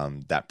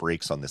that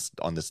breaks on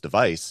this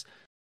device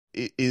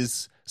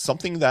is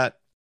something that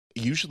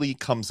usually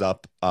comes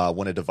up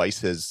when a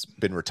device has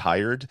been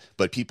retired,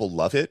 but people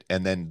love it,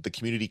 and then the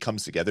community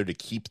comes together to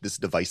keep this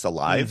device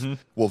alive. Mm-hmm.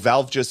 Well,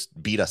 Valve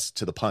just beat us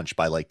to the punch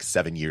by like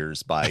 7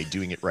 years by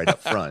doing it right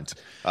up front,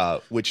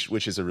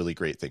 which is a really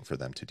great thing for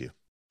them to do.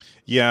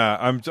 Yeah,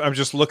 I'm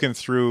just looking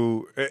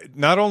through.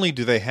 Not only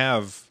do they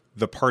have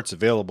the parts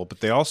available, but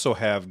they also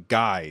have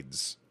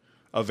guides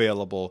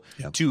available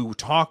to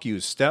talk you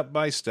step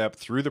by step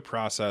through the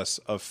process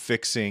of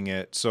fixing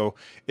it. So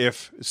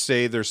if,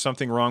 say, there's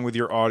something wrong with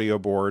your audio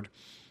board,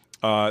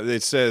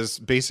 it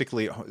says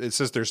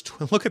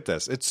look at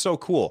this. It's so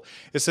cool.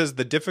 It says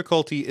the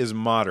difficulty is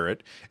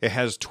moderate. It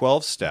has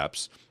 12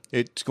 steps.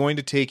 It's going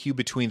to take you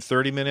between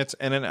 30 minutes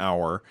and an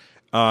hour.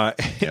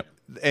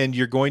 And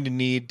you're going to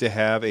need to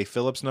have a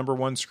Phillips number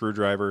 1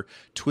 screwdriver,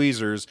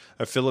 tweezers,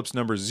 a Phillips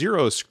number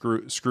 0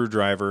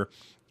 screwdriver,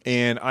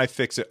 and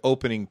iFixit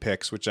opening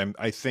picks, which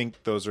I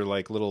think those are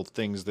like little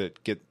things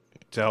that get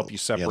to help you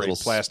separate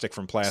plastic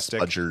from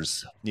plastic.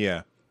 Spudgers.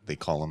 Yeah. They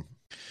call them.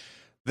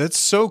 That's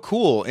so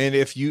cool. And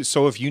if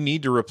you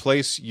need to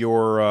replace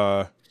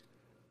your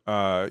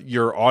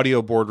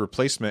audio board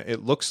replacement,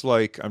 it looks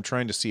like, I'm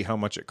trying to see how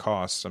much it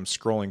costs. I'm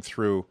scrolling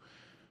through.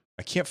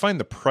 I can't find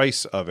the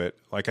price of it.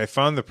 Like, I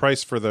found the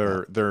price for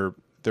their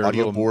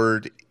audio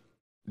board,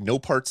 no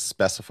parts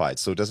specified,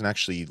 so it doesn't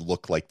actually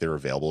look like they're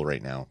available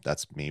right now.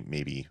 That's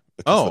maybe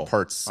because the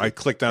parts. I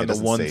clicked on the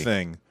one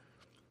thing.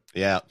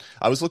 Yeah,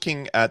 I was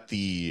looking at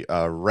the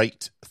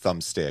right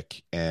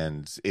thumbstick,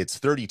 and it's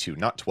 32,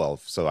 not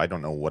 12. So I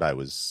don't know what I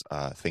was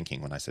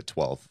thinking when I said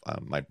 12.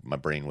 My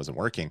brain wasn't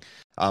working.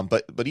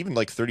 But even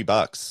like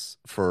 $30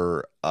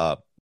 for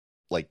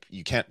like,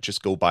 you can't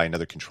just go buy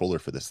another controller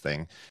for this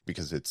thing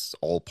because it's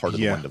all part of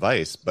the one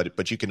device.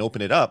 But you can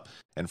open it up,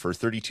 and for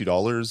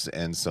 $32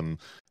 and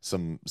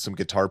some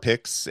guitar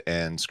picks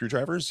and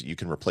screwdrivers, you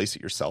can replace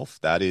it yourself.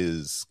 That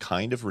is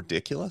kind of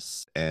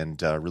ridiculous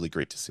and really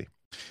great to see.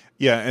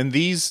 Yeah, and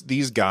these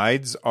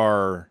guides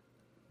are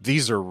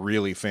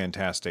really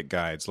fantastic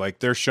guides. Like,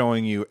 they're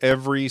showing you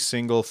every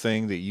single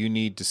thing that you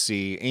need to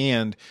see,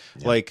 and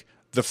like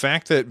the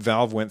fact that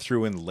Valve went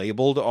through and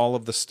labeled all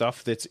of the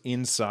stuff that's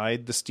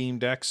inside the Steam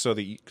Deck so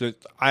that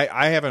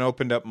I haven't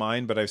opened up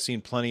mine, but I've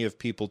seen plenty of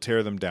people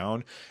tear them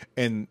down.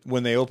 And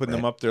when they open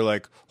them up, they're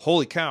like,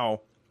 holy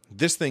cow,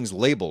 this thing's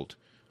labeled.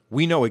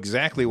 We know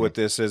exactly what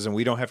this is, and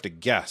we don't have to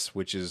guess,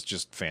 which is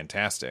just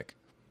fantastic.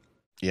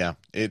 Yeah,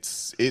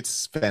 it's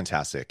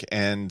fantastic.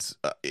 And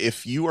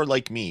if you are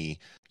like me,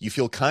 you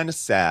feel kind of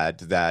sad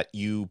that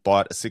you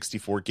bought a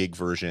 64 gig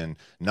version,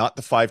 not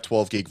the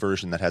 512 gig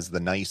version that has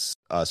the nice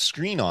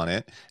screen on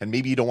it. And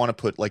maybe you don't want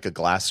to put like a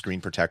glass screen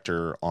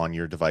protector on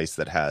your device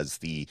that has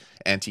the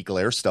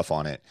anti-glare stuff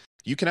on it.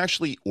 You can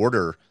actually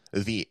order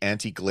the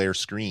anti-glare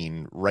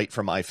screen right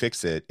from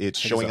iFixit. It's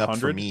showing up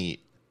for me.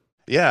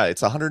 Yeah,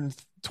 it's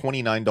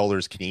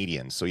 $129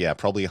 Canadian. So yeah,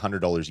 probably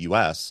 $100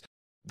 US.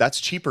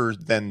 That's cheaper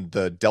than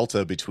the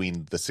delta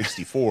between the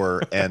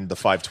 64 and the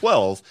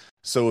 512.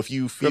 So if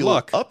you feel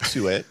up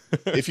to it,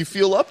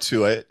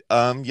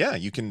 yeah,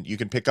 you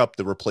can pick up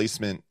the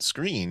replacement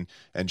screen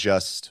and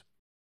just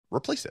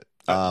replace it.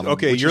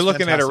 Okay, you're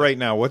looking at it right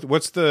now.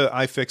 What's the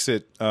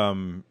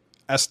iFixit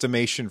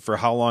estimation for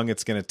how long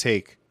it's going to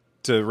take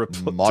to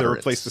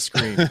replace the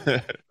screen?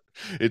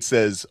 It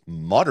says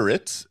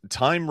moderate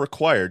time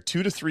required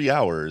 2 to 3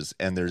 hours,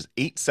 and there's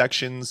 8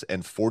 sections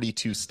and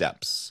 42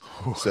 steps.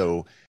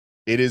 So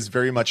it is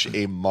very much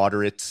a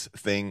moderate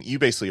thing. You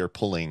basically are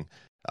pulling,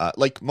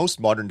 like most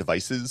modern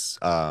devices,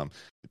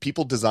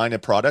 people design a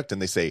product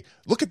and they say,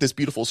 look at this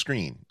beautiful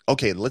screen.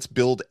 Okay, let's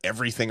build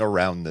everything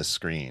around this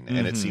screen.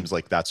 And it seems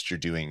like that's what you're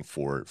doing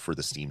for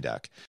the Steam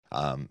Deck.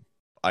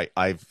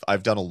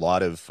 I've done a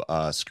lot of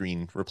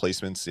screen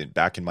replacements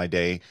back in my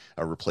day,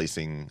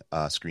 replacing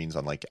screens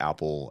on like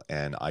Apple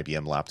and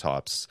IBM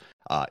laptops.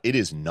 It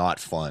is not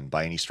fun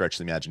by any stretch of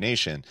the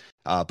imagination,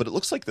 but it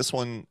looks like this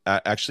one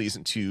actually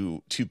isn't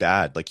too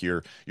bad. Like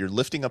you're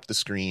lifting up the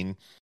screen.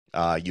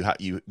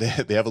 They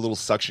have a little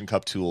suction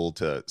cup tool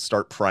to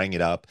start prying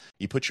it up.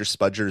 You put your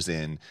spudgers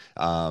in.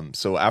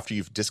 So after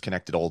you've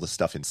disconnected all the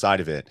stuff inside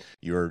of it,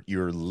 you're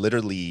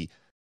literally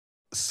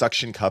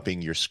suction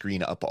cupping your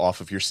screen up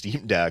off of your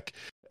Steam Deck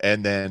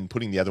and then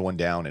putting the other one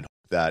down, and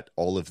hope that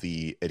all of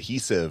the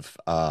adhesive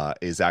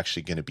is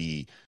actually going to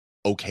be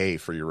okay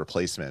for your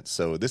replacement.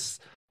 So this,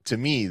 to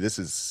me, this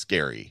is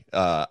scary.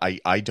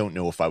 I don't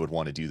know if I would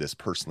want to do this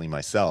personally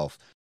myself,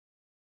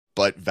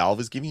 but Valve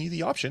is giving you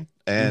the option,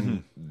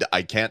 and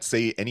I can't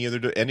say any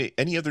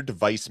other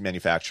device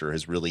manufacturer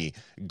has really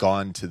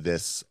gone to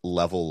this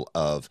level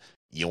of,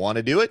 you want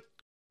to do it,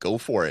 go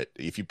for it.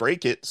 If you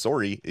break it,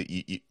 sorry,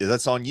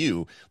 that's on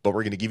you, but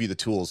we're going to give you the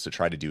tools to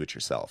try to do it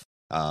yourself.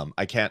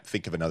 I can't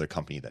think of another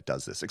company that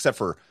does this, except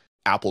for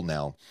Apple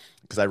now,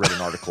 because I read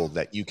an article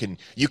that you can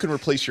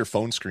replace your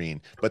phone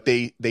screen, but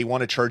they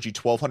want to charge you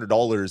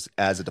 $1,200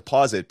 as a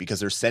deposit because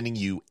they're sending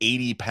you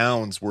 80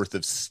 pounds worth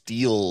of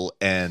steel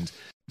and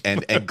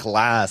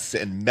glass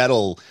and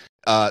metal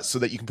so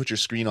that you can put your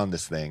screen on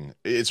this thing.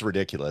 It's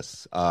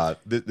ridiculous.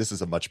 This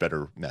is a much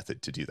better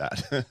method to do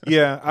that.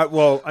 Yeah,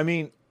 I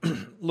mean,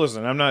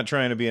 listen, I'm not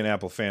trying to be an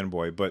Apple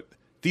fanboy, but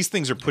these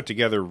things are put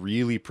together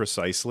really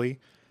precisely.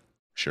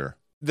 Sure.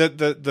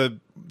 The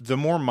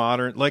more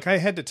modern, like I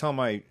had to tell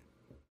my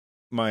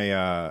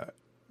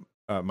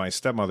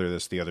stepmother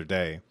this the other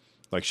day.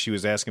 Like she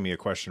was asking me a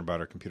question about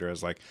her computer. I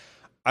was like,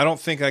 I don't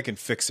think I can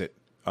fix it.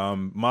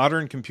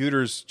 Modern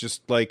computers,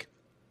 just like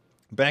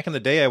back in the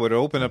day, I would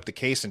open up the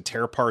case and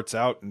tear parts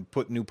out and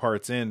put new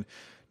parts in.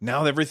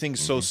 Now everything's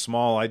so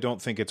small, I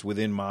don't think it's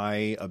within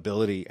my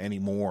ability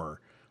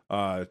anymore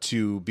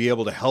to be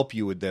able to help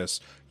you with this.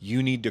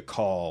 You need to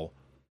call,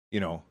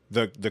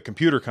 the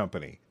computer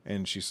company.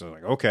 And she said,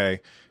 like,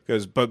 okay,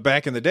 but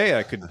back in the day,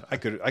 I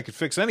could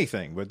fix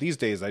anything, but these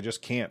days I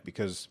just can't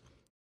because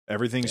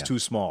everything's too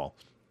small.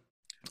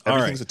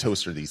 Everything's a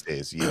toaster these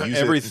days. You use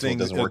everything it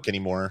until it doesn't work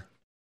anymore,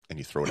 and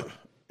you throw it out.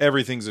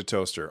 Everything's a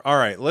toaster. All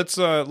right, let's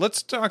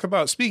talk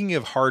about, speaking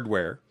of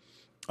hardware.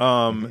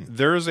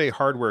 There is a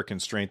hardware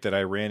constraint that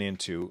I ran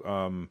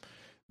into.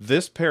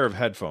 This pair of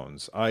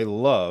headphones, I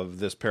love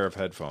this pair of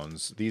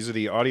headphones. These are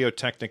the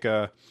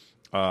Audio-Technica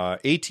ATH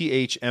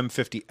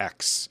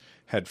M50X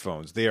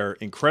headphones. They are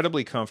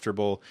incredibly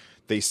comfortable.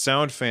 They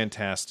sound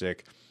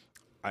fantastic.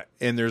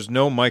 And there's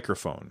no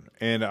microphone.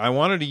 And I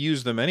wanted to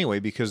use them anyway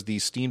because the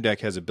Steam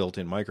Deck has a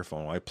built-in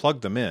microphone. I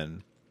plugged them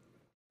in,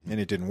 and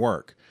it didn't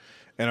work.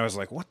 And I was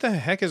like, what the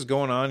heck is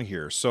going on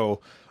here?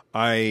 So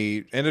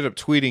I ended up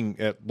tweeting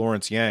at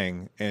Lawrence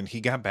Yang, and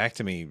he got back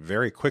to me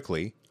very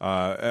quickly.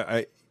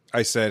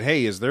 I said,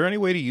 hey, is there any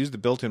way to use the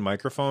built-in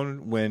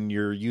microphone when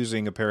you're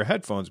using a pair of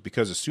headphones?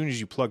 Because as soon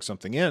as you plug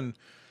something in,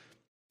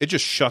 it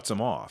just shuts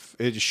them off.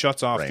 It just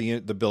shuts off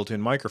the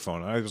built-in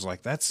microphone. I was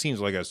like, that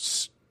seems like a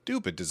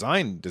stupid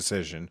design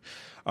decision.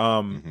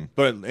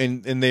 But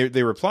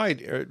they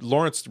replied,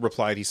 Lawrence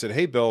replied, he said,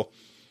 hey, Bill,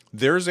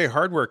 there's a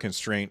hardware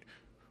constraint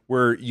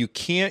where you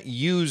can't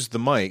use the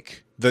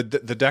mic, the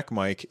deck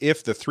mic,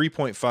 if the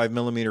 3.5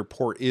 millimeter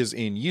port is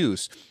in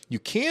use. You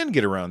can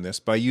get around this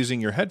by using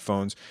your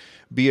headphones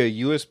via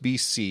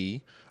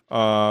USB-C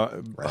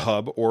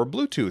hub or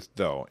Bluetooth,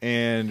 though.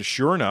 And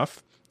sure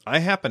enough, I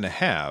happen to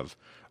have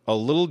a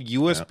little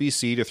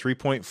USB-C to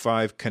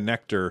 3.5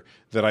 connector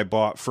that I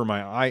bought for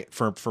my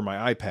for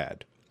my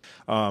iPad.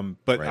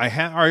 But Right.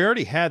 I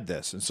already had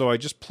this, and so I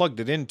just plugged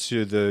it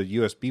into the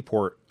USB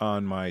port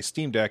on my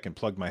Steam Deck and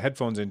plugged my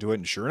headphones into it,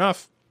 and sure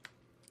enough,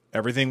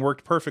 everything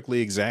worked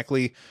perfectly,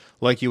 exactly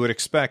like you would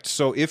expect.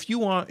 So if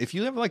you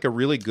have like a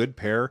really good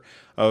pair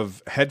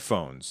of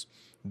headphones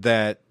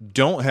that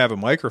don't have a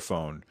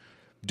microphone,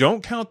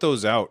 don't count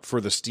those out for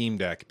the Steam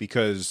Deck,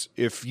 because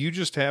if you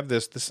just have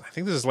this I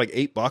think this is like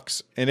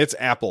 $8, and it's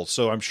Apple,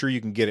 so I'm sure you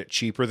can get it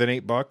cheaper than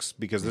 $8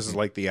 because this is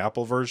like the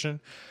Apple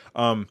version.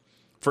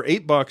 For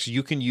 $8,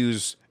 you can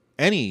use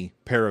any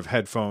pair of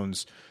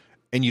headphones,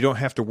 and you don't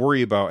have to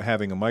worry about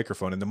having a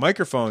microphone. And the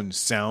microphone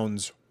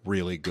sounds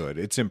really good.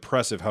 It's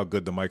impressive how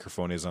good the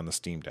microphone is on the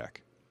Steam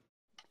Deck.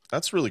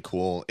 That's really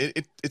cool.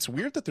 It's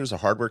weird that there's a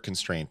hardware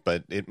constraint,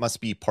 but it must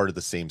be part of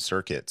the same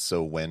circuit.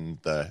 So when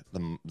the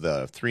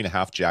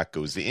 3.5 jack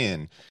goes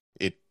in,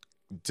 it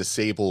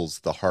disables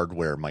the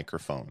hardware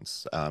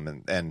microphones.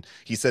 And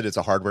he said it's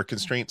a hardware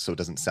constraint, so it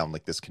doesn't sound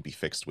like this can be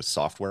fixed with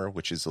software,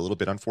 which is a little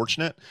bit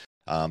unfortunate.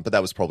 But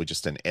that was probably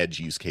just an edge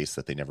use case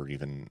that they never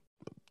even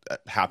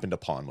happened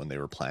upon when they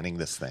were planning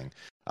this thing.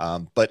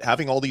 But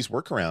having all these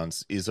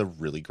workarounds is a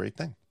really great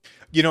thing.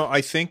 You know,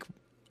 I think,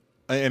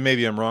 and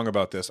maybe I'm wrong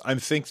about this, I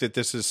think that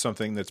this is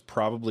something that's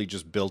probably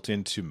just built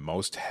into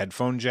most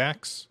headphone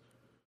jacks.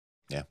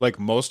 Yeah. Like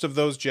most of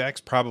those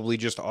jacks probably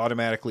just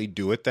automatically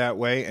do it that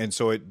way. And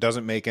so it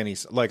doesn't make any,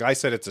 like I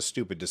said, it's a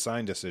stupid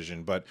design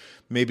decision, but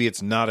maybe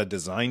it's not a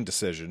design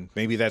decision.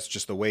 Maybe that's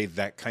just the way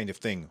that kind of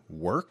thing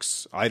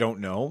works. I don't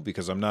know,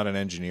 because I'm not an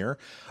engineer.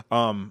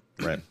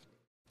 Right.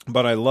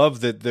 But I love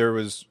that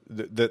there's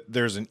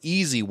an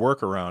easy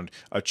workaround,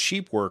 a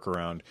cheap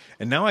workaround.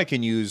 And now I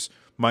can use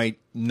my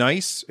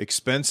nice,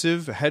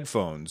 expensive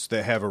headphones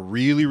that have a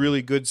really,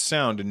 really good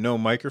sound and no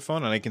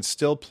microphone, and I can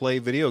still play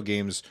video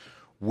games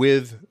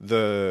with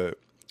the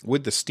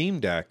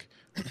Steam Deck,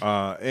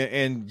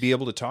 and be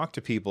able to talk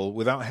to people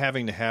without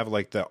having to have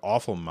like the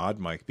awful mod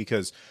mic,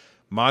 because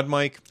mod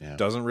mic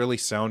doesn't really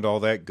sound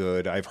all that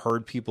good. I've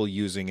heard people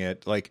using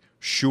it. Like,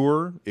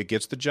 sure, it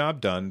gets the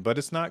job done, but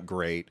it's not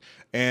great.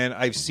 And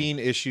I've seen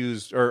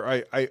issues,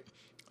 or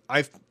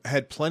I've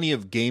had plenty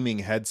of gaming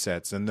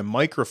headsets, and the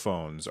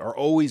microphones are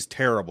always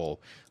terrible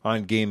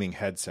on gaming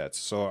headsets.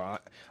 So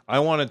I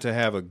wanted to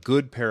have a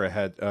good pair of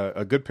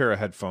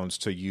headphones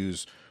to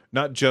use,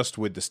 not just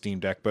with the Steam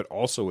Deck, but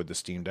also with the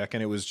Steam Deck.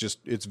 And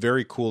it's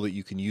very cool that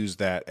you can use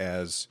that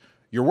as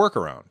your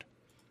workaround.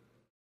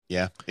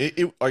 Yeah,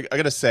 I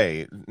gotta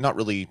say, not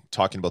really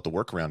talking about the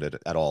workaround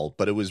at all,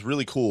 but it was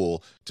really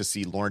cool to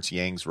see Lawrence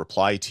Yang's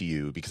reply to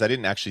you, because I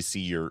didn't actually see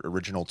your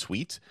original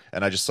tweet,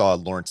 and I just saw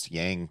Lawrence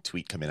Yang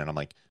tweet come in, and I'm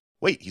like,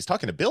 wait, he's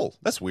talking to Bill.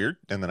 That's weird.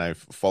 And then I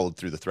followed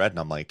through the thread, and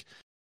I'm like,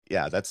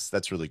 yeah,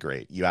 that's really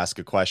great. You ask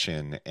a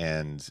question,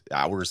 and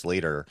hours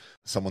later,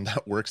 someone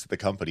that works at the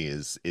company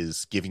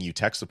is giving you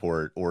tech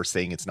support or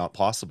saying it's not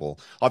possible.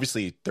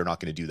 Obviously, they're not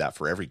going to do that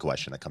for every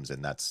question that comes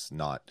in. That's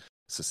not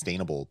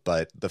sustainable.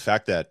 But the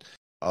fact that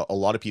a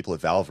lot of people at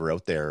Valve are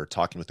out there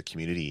talking with the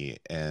community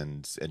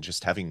and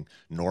just having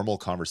normal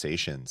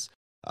conversations.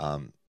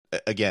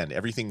 Again,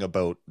 everything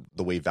about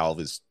the way Valve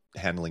is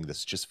handling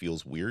this just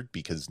feels weird,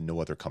 because no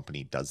other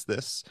company does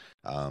this.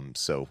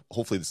 So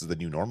hopefully this is the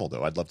new normal,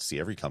 though. I'd love to see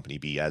every company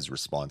be as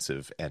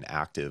responsive and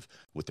active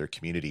with their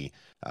community.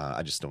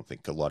 I just don't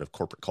think a lot of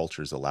corporate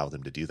cultures allow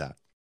them to do that.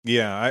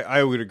 Yeah,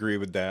 I would agree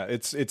with that.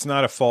 It's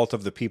not a fault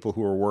of the people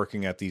who are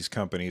working at these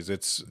companies.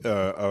 It's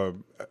a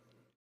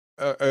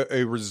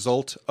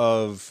result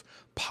of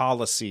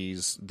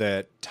policies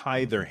that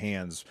tie their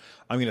hands.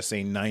 I'm going to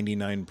say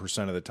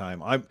 99% of the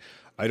time.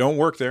 I don't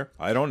work there.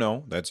 I don't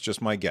know. That's just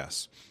my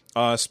guess.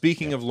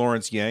 Speaking of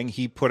Lawrence Yang,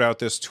 he put out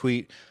this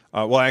tweet.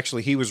 Well,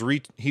 actually, he was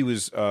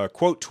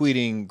quote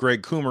tweeting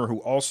Greg Coomer, who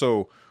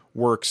also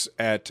works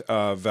at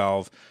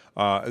Valve,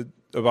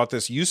 about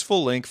this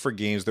useful link for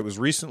games that was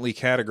recently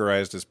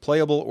categorized as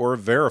playable or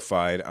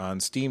verified on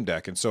Steam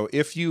Deck. And so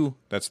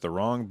that's the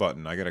wrong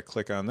button. I got to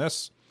click on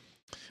this.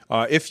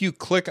 If you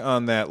click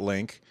on that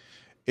link,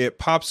 it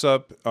pops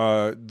up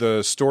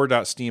the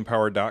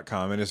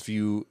store.steampower.com. And if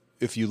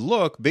you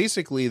look,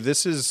 basically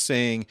this is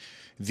saying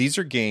these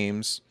are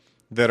games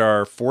that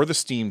are for the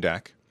Steam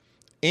Deck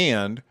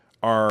and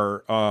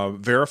are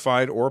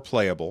verified or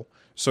playable.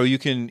 So you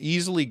can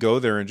easily go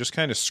there and just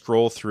kind of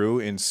scroll through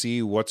and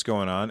see what's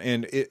going on.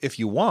 And if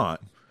you want,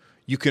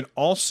 you can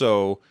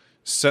also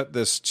set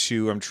this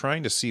to, I'm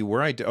trying to see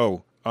where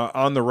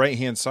on the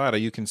right-hand side,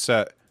 you can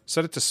set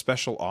it to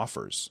special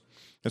offers.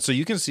 And so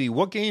you can see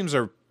what games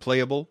are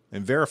playable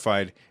and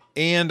verified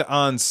and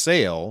on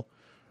sale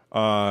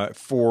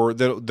for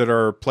that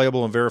are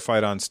playable and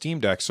verified on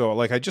Steam Deck. So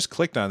like I just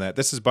clicked on that.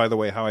 This is, by the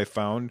way, how I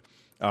found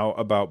out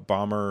about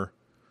Bomber.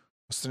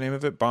 What's the name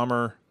of it?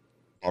 Bomber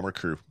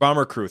Crew.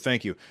 Bomber Crew.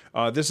 Thank you.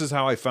 This is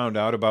how I found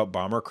out about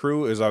Bomber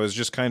Crew. Is I was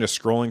just kind of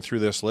scrolling through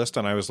this list,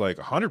 and I was like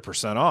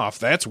 100% off.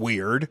 That's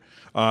weird.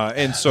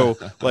 And so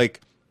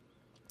like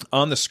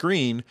on the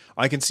screen,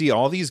 I can see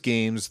all these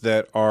games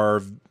that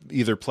are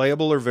either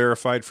playable or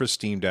verified for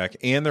Steam Deck,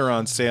 and they're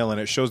on sale,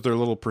 and it shows their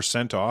little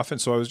percent off. And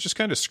so I was just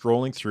kind of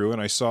scrolling through,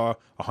 and I saw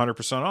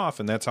 100% off,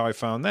 and that's how I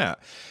found that.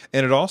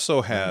 And it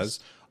also has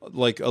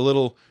like a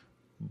little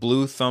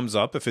blue thumbs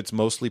up if it's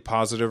mostly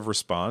positive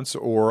response,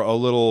 or a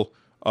little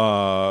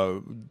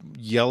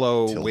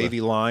yellow Tilde.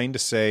 wavy line to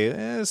say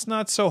it's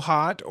not so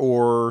hot,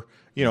 or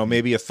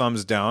maybe a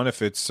thumbs down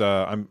if it's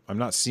I'm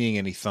not seeing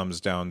any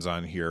thumbs downs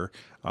on here,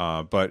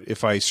 but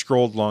if I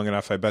scrolled long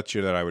enough, I bet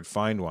you that I would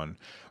find one.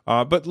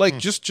 But like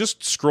just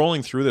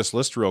scrolling through this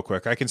list real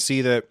quick, I can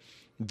see that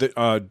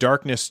the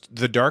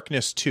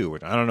Darkness 2,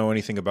 and I don't know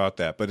anything about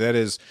that, but that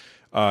is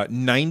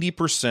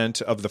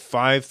 90% of the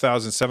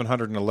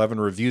 5,711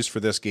 reviews for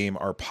this game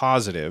are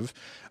positive.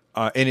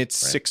 And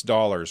it's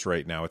 $6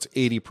 right now. It's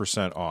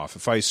 80% off.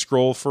 If I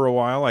scroll for a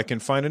while, I can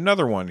find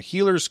another one,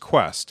 Healer's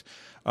Quest.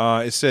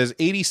 It says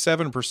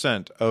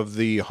 87% of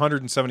the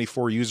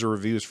 174 user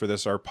reviews for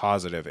this are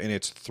positive, and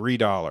it's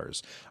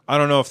 $3. I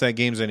don't know if that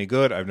game's any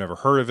good. I've never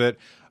heard of it.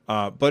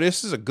 But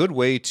this is a good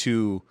way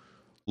to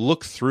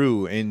look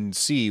through and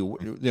see,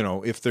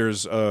 if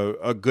there's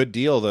a good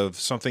deal of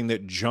something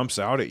that jumps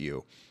out at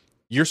you.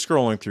 You're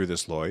scrolling through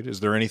this, Lloyd. Is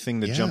there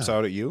anything that jumps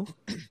out at you?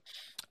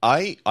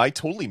 I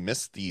totally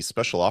missed the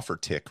special offer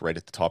tick right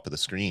at the top of the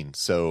screen.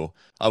 So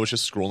I was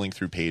just scrolling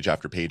through page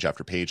after page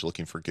after page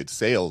looking for good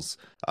sales.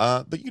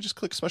 But you just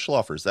click special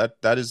offers.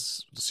 That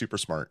is super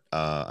smart.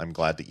 I'm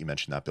glad that you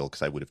mentioned that, Bill,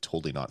 because I would have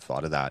totally not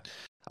thought of that.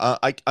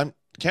 I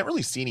can't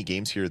really see any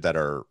games here that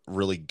are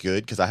really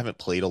good because I haven't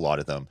played a lot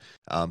of them.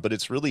 But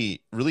it's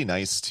really, really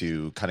nice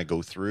to kind of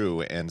go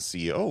through and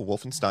see,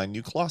 Wolfenstein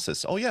New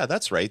Colossus. Oh, yeah,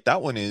 that's right.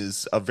 That one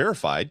is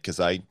verified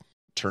because I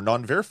turned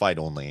on verified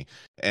only,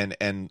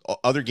 and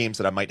other games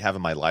that I might have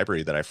in my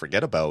library that I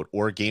forget about,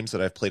 or games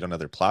that I've played on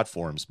other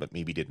platforms but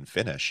maybe didn't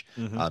finish.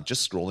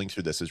 Just scrolling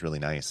through this is really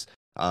nice.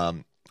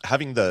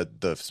 Having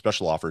the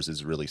special offers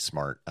is really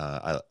smart.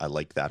 I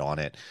like that on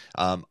it.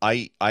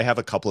 I have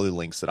a couple of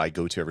links that I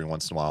go to every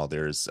once in a while.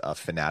 There's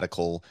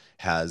Fanatical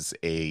has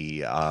a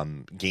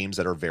games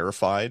that are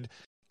verified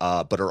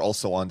but are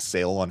also on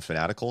sale on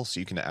Fanatical, so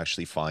you can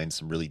actually find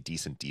some really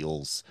decent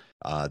deals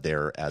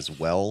there as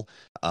well.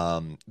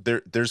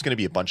 There's going to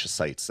be a bunch of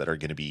sites that are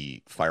going to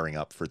be firing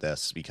up for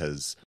this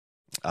because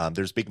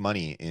there's big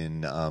money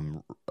in I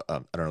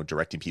don't know,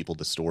 directing people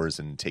to stores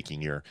and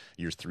taking your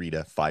 3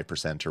 to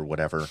 5% or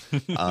whatever.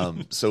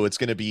 So it's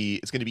going to be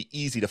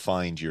easy to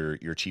find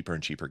your cheaper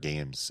and cheaper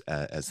games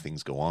as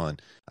things go on.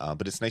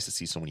 But it's nice to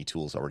see so many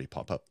tools already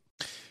pop up.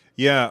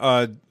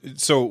 Yeah,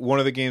 so one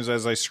of the games,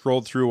 as I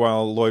scrolled through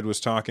while Lloyd was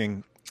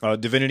talking,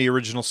 Divinity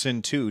Original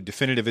Sin 2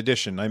 Definitive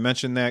Edition. I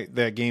mentioned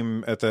that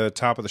game at the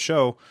top of the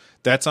show.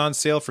 That's on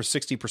sale for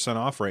 60%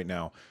 off right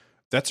now.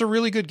 That's a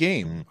really good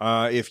game.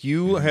 If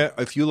you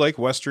like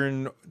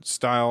Western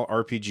style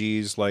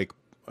RPGs like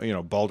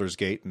Baldur's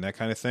Gate and that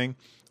kind of thing,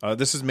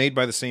 this is made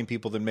by the same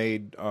people that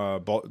made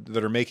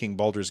that are making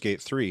Baldur's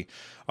Gate 3.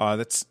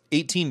 That's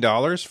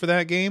 $18 for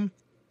that game.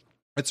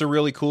 It's a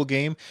really cool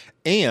game,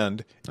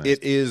 and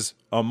It is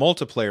a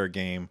multiplayer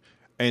game.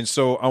 And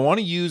so I want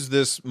to use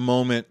this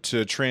moment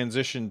to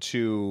transition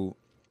to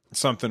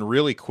something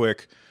really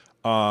quick.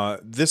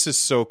 This is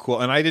so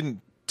cool. And I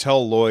didn't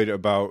tell Lloyd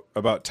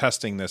about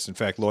testing this. In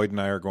fact, Lloyd and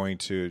I are going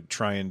to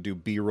try and do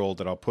B-roll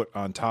that I'll put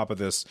on top of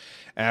this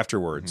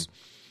afterwards.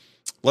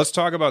 Let's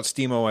talk about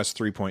SteamOS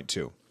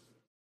 3.2.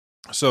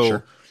 So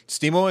sure.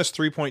 SteamOS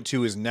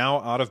 3.2 is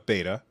now out of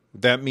beta.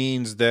 That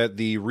means that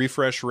the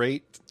refresh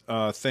rate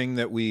thing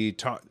that we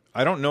talked,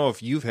 I don't know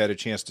if you've had a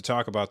chance to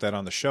talk about that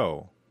on the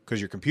show because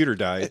your computer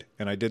died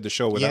and I did the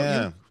show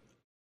without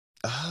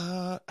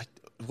you.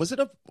 Was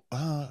it a?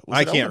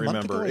 I can't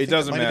remember. It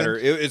doesn't matter.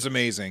 It's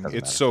amazing.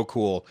 It's so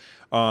cool.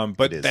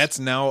 But that's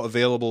now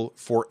available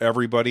for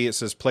everybody. It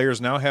says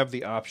players now have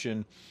the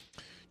option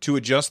to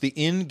adjust the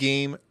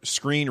in-game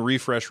screen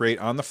refresh rate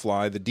on the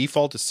fly. The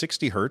default is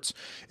 60 hertz.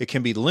 It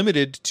can be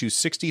limited to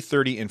 60,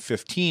 30, and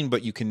 15,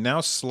 but you can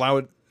now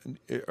slide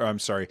it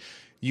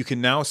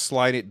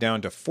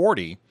down to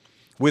 40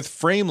 with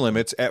frame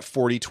limits at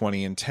 40,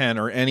 20, and 10,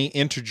 or any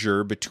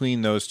integer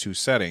between those two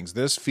settings.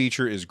 This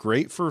feature is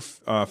great for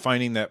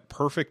finding that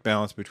perfect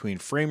balance between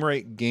frame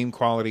rate, game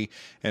quality,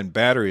 and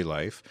battery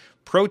life.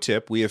 Pro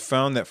tip, we have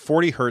found that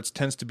 40 hertz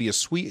tends to be a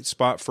sweet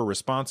spot for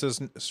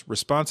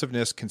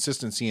responsiveness,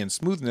 consistency, and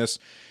smoothness.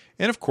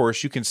 And of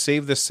course, you can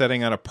save this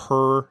setting on a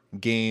per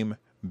game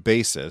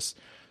basis.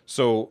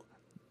 So,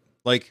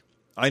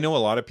 I know a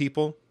lot of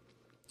people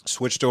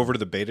switched over to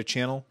the beta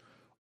channel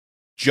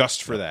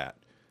just for that,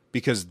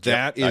 because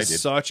that is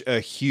such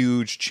a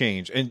huge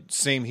change. And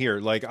same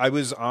here. I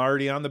was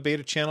already on the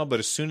beta channel, but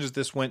as soon as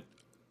this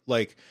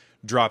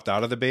dropped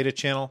out of the beta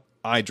channel,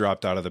 I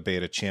dropped out of the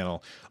beta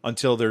channel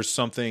until there's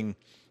something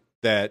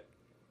that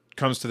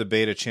comes to the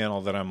beta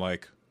channel that I'm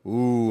like,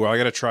 ooh, I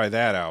got to try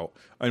that out.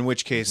 In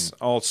which case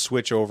I'll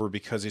switch over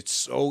because it's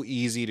so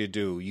easy to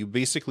do. You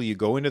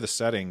go into the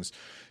settings,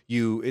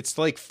 it's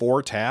like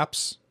 4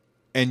 taps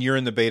and you're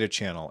in the beta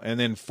channel, and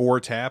then 4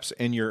 taps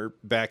and you're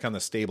back on the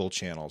stable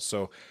channel.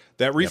 So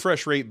that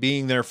refresh rate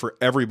being there for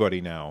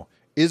everybody now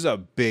is a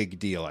big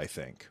deal, I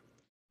think.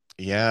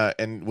 Yeah,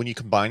 and when you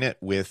combine it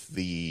with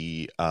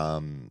the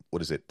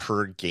what is it,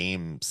 per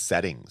game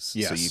settings,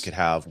 Yes. so you could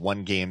have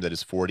one game that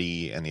is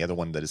 40 and the other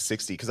one that is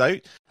 60. Because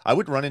I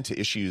would run into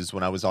issues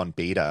when I was on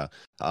beta.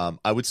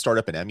 I would start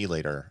up an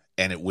emulator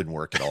and it wouldn't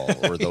work at all,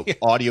 or the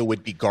audio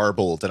would be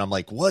garbled, and I'm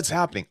like, what's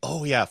happening?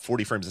 Oh yeah,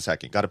 40 frames a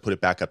second. Got to put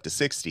it back up to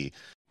 60.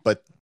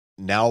 But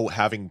now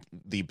having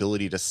the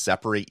ability to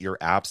separate your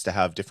apps to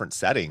have different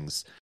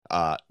settings,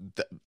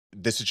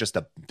 this is just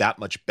that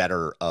much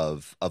better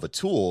of a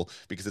tool,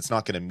 because it's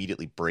not going to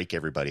immediately break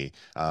everybody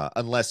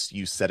unless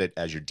you set it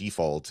as your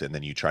default and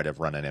then you try to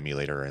run an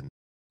emulator and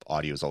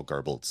audio is all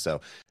garbled.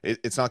 So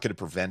it's not going to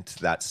prevent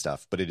that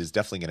stuff, but it is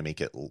definitely going to make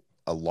it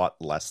a lot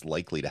less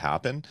likely to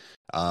happen.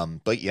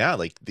 But yeah,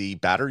 like the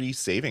battery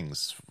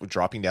savings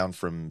dropping down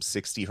from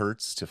 60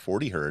 hertz to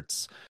 40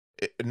 hertz,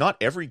 not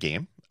every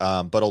game,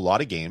 but a lot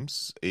of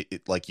games,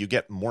 like you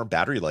get more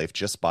battery life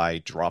just by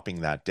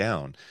dropping that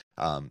down.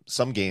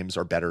 Some games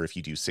are better if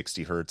you do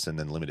 60 hertz and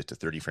then limit it to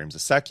 30 frames a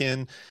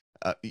second.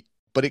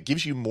 But it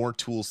gives you more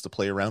tools to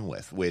play around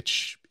with,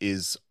 which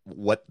is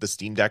what the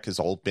Steam Deck has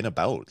all been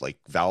about. Like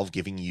Valve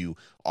giving you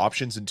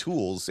options and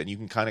tools, and you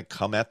can kind of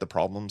come at the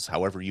problems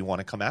however you want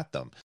to come at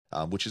them,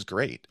 which is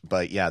great.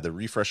 But yeah, the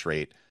refresh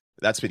rate,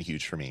 that's been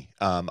huge for me.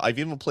 I've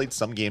even played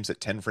some games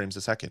at 10 frames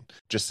a second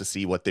just to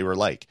see what they were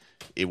like.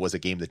 It was a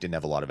game that didn't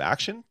have a lot of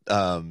action,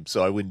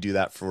 so I wouldn't do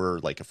that for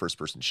like a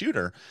first-person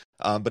shooter.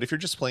 But if you're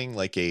just playing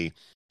like a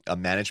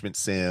management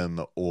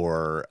sim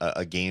or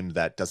a game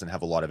that doesn't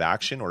have a lot of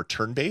action or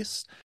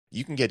turn-based,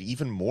 you can get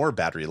even more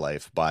battery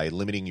life by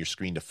limiting your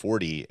screen to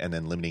 40 and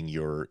then limiting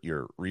your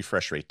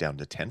refresh rate down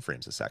to 10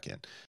 frames a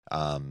second,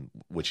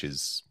 which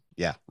is,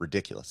 yeah,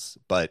 ridiculous.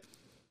 But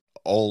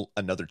all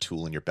another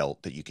tool in your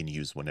belt that you can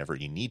use whenever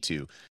you need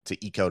to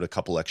eke out a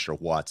couple extra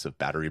watts of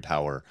battery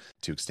power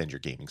to extend your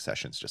gaming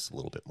sessions just a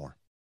little bit more.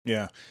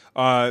 Yeah.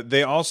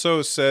 They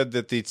also said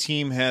that the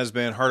team has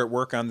been hard at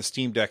work on the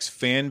Steam Deck's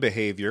fan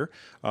behavior,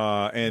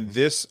 and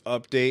this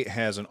update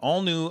has an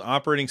all-new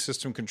operating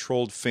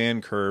system-controlled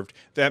fan curve.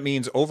 That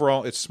means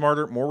overall it's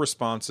smarter, more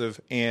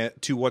responsive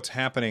to what's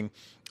happening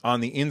on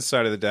the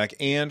inside of the deck,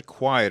 and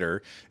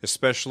quieter,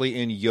 especially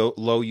in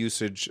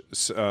low-usage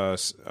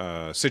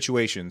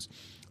situations.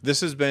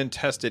 This has been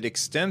tested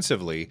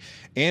extensively,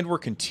 and we're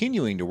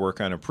continuing to work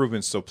on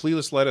improvements, so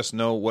please let us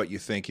know what you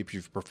think.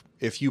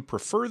 If you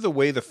prefer the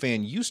way the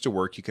fan used to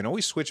work, you can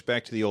always switch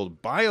back to the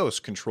old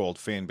BIOS-controlled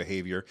fan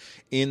behavior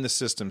in the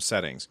system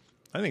settings.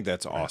 I think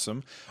that's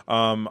awesome.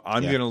 I'm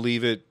going to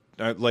leave it,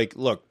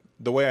 look,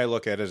 the way I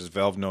look at it is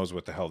Valve knows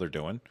what the hell they're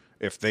doing.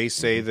 If they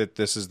say that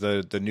this is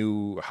the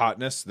new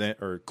hotness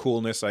or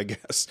coolness, I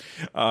guess,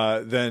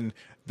 then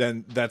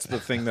that's the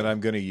thing that I'm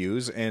going to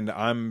use, and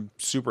I'm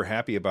super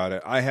happy about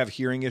it. I have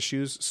hearing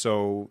issues,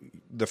 so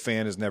the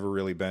fan has never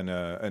really been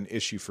an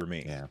issue for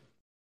me. Yeah.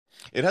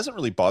 It hasn't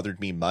really bothered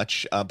me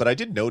much, but I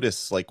did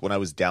notice, like, when I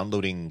was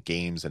downloading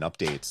games and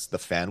updates, the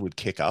fan would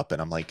kick up, and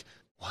I'm like,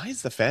 why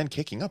is the fan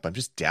kicking up? I'm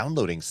just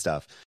downloading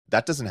stuff.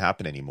 That doesn't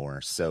happen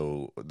anymore.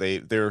 So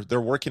they're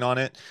working on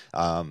it.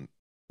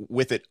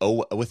 With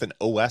an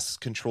OS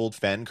controlled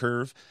fan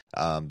curve,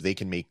 they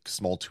can make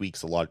small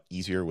tweaks a lot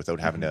easier without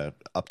having to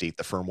update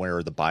the firmware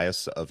or the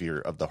BIOS of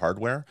the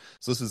hardware.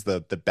 So this is the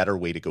better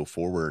way to go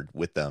forward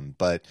with them.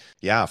 But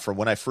yeah, from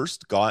when I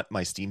first got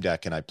my Steam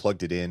Deck and I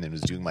plugged it in and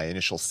was doing my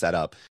initial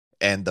setup,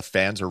 and the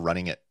fans are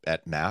running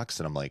at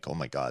max, and I'm like, oh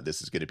my God,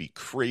 this is going to be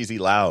crazy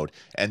loud.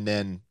 And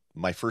then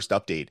my first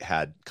update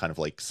had kind of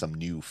like some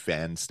new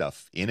fan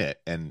stuff in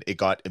it, and it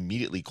got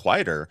immediately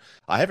quieter.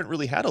 I haven't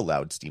really had a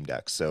loud Steam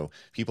Deck, so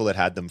people that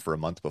had them for a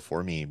month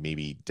before me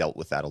maybe dealt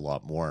with that a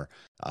lot more.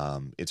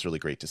 It's really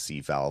great to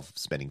see Valve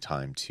spending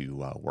time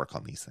to work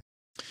on these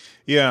things.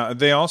 Yeah,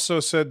 they also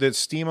said that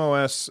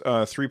SteamOS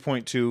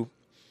 3.2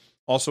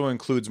 also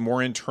includes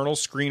more internal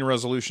screen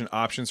resolution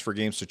options for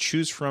games to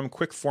choose from,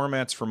 quick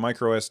formats for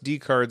micro SD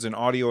cards, and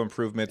audio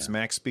improvements. Yeah.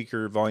 Max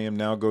speaker volume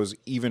now goes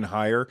even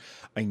higher.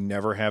 I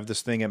never have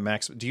this thing at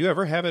max. Do you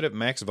ever have it at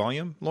max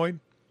volume, Lloyd?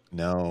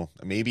 No,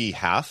 maybe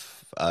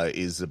half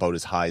is about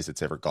as high as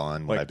it's ever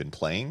gone when I've been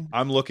playing.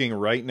 I'm looking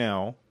right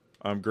now.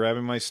 I'm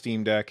grabbing my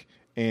Steam Deck,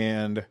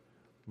 and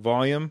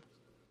volume,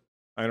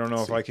 I don't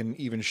know if I can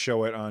even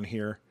show it on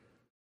here.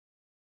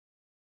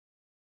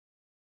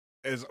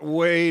 Is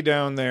way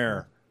down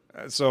there.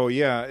 So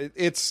yeah,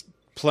 it's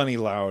plenty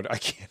loud. I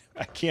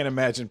can't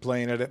imagine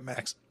playing it at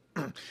max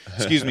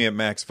excuse me, at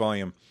max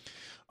volume.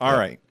 All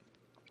right.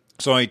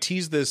 So I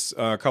teased this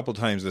a couple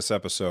times this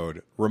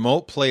episode.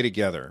 Remote play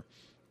together.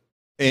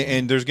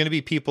 And there's going to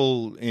be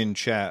people in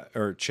chat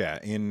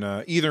in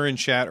either in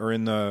chat or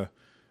in the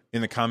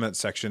comment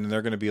section, and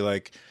they're going to be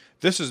like,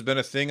 this has been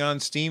a thing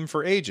on Steam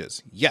for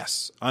ages.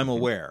 Yes, I'm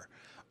aware.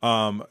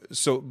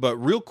 But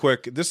real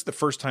quick, this is the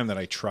first time that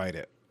I tried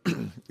it.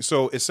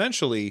 So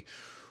essentially,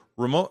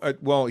 remote.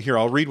 Well, here,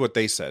 I'll read what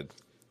they said.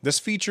 This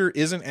feature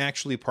isn't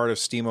actually part of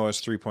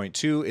SteamOS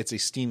 3.2. It's a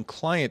Steam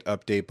client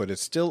update, but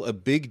it's still a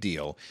big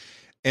deal.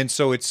 And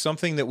so it's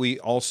something that we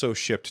also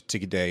shipped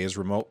today as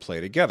Remote Play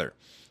Together.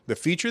 The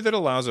feature that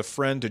allows a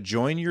friend to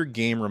join your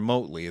game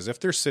remotely as if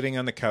they're sitting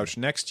on the couch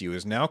next to you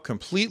is now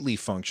completely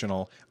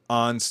functional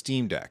on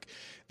Steam Deck.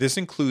 This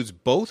includes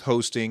both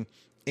hosting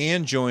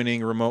and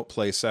joining remote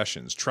play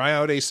sessions. Try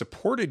out a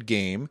supported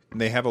game, and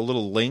they have a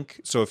little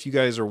link. So if you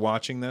guys are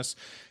watching this,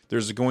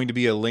 there's going to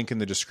be a link in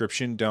the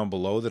description down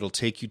below that'll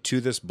take you to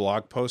this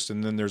blog post,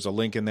 and then there's a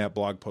link in that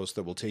blog post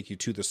that will take you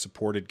to the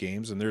supported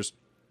games, and there's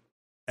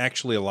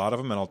actually a lot of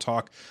them, and I'll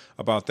talk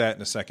about that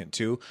in a second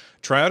too.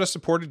 Try out a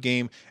supported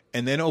game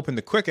and then open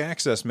the quick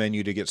access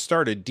menu to get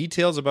started.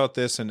 Details about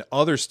this and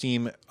other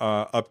Steam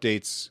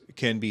updates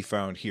can be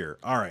found here.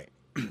 All right.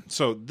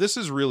 So this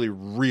is really,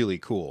 really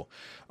cool.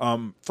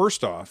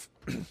 First off,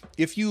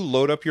 if you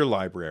load up your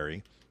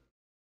library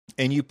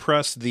and you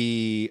press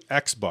the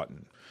X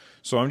button,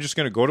 so I'm just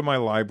going to go to my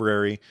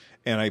library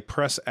and I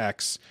press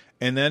X,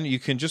 and then you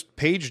can just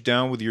page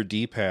down with your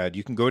D-pad.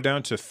 You can go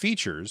down to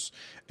features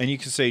and you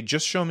can say,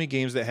 just show me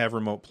games that have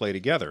remote play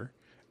together.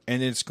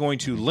 And it's going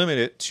to limit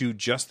it to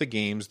just the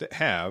games that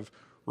have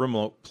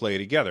remote play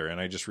together.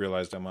 And I just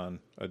realized I'm on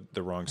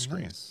the wrong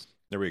screen. Nice.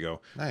 There we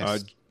go.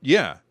 Nice.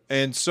 Yeah.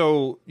 And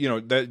so, you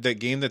know, that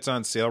game that's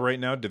on sale right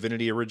now,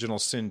 Divinity Original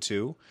Sin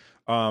 2,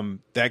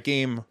 that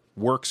game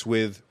works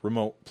with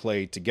remote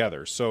play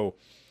together. So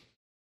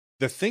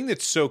the thing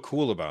that's so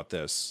cool about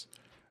this,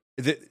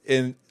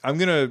 and I'm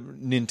going to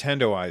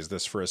Nintendoize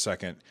this for a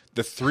second.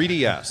 The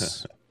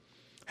 3DS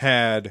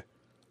had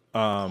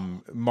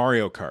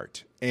Mario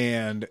Kart.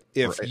 And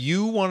if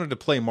you wanted to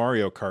play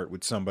Mario Kart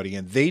with somebody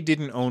and they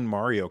didn't own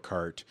Mario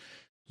Kart,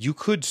 you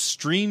could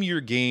stream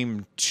your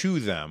game to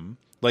them.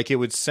 Like it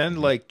would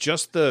send like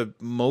just the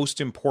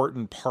most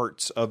important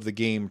parts of the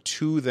game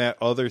to that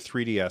other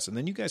 3DS, and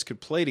then you guys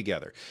could play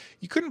together.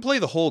 You couldn't play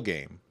the whole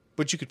game,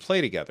 but you could play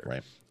together.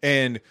 Right.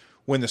 And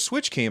when the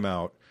Switch came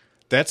out,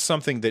 that's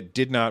something that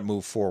did not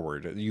move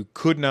forward. You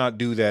could not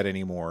do that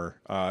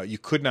anymore. You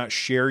could not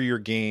share your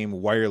game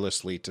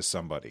wirelessly to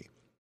somebody.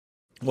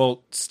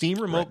 Well, Steam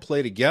Remote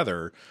Play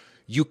Together,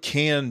 you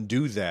can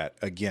do that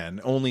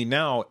again, only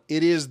now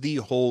it is the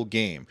whole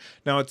game.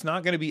 Now, it's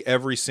not going to be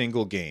every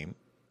single game,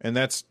 and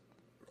that's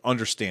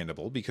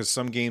understandable because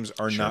some games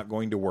are not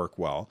going to work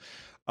well.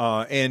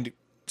 And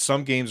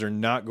some games are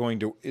not going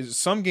to,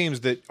 some games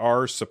that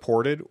are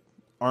supported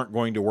aren't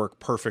going to work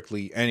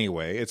perfectly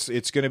anyway.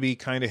 It's going to be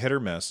kind of hit or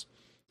miss.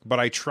 But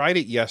I tried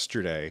it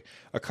yesterday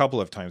a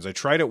couple of times. I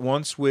tried it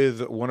once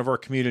with one of our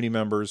community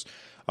members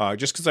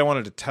just because I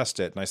wanted to test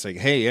it. And I say,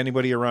 hey,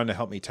 anybody around to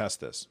help me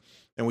test this?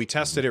 And we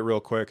tested it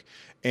real quick.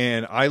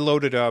 And I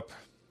loaded up,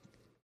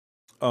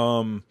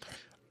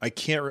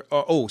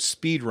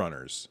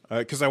 Speedrunners.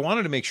 Because I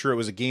wanted to make sure it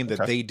was a game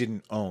that they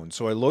didn't own.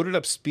 So I loaded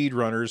up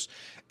Speedrunners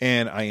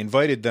and I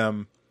invited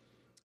them.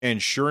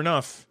 And sure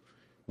enough,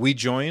 we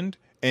joined.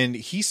 And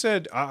he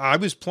said, I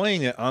was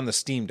playing it on the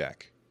Steam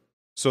Deck.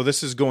 So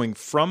this is going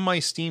from my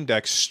Steam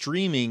Deck,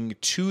 streaming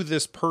to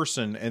this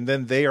person, and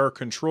then they are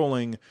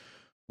controlling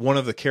one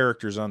of the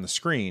characters on the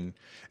screen.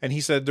 And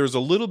he said there's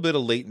a little bit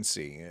of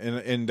latency.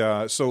 And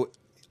so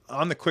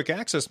on the quick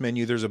access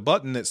menu, there's a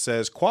button that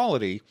says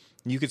quality.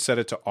 You could set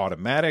it to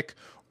automatic,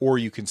 or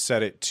you can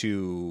set it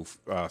to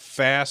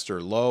fast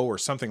or low or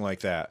something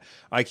like that.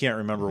 I can't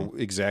remember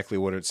exactly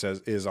what it says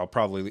is. I'll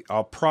probably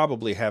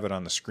have it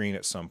on the screen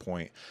at some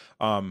point.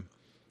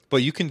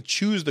 But you can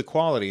choose the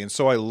quality. And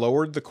so I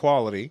lowered the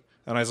quality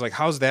and I was like,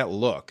 how's that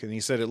look? And he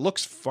said, it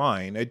looks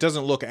fine. It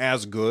doesn't look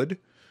as good,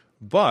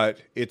 but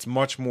it's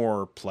much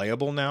more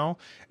playable now.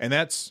 And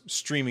that's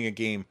streaming a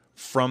game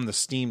from the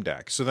Steam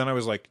Deck. So then I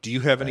was like, do you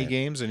have any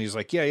games? And he's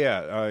like,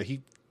 yeah.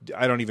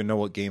 I don't even know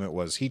what game it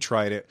was. He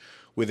tried it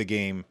with a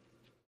game,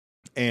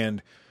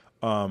 and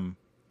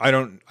I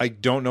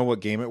don't know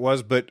what game it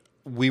was, but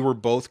we were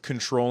both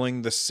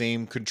controlling the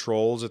same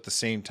controls at the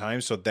same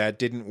time, so that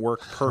didn't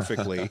work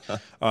perfectly.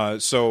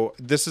 So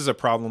this is a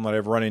problem that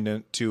I've run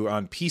into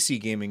on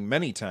PC gaming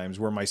many times,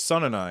 where my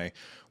son and I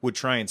would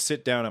try and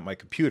sit down at my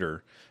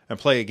computer and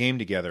play a game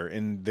together,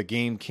 and the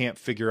game can't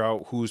figure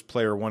out who's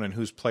player one and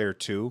who's player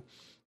two.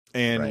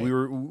 And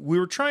we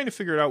were trying to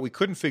figure it out. We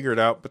couldn't figure it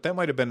out, but that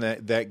might have been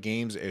that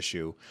game's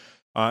issue.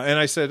 And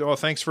I said, oh,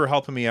 thanks for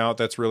helping me out.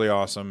 That's really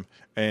awesome.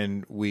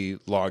 And we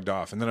logged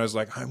off. And then I was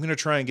like, I'm going to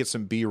try and get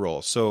some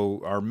B-roll.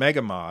 So our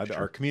mega mod,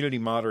 our community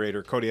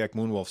moderator, Kodiak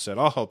Moonwolf, said,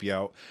 I'll help you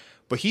out.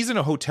 But he's in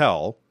a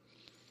hotel,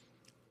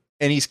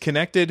 and he's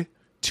connected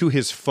to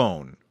his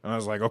phone. And I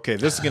was like, okay,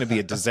 this is going to be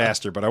a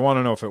disaster, but I want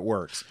to know if it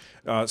works.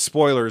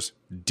 Spoilers,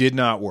 did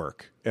not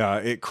work.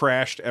 It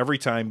crashed every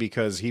time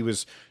because he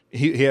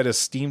had a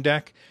Steam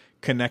Deck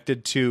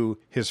connected to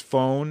his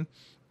phone,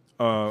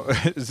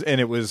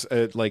 and it was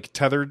like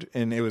tethered,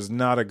 and it was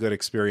not a good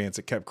experience.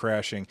 It kept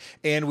crashing,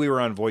 and we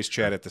were on voice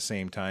chat at the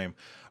same time.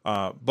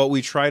 But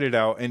we tried it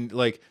out, and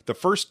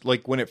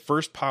when it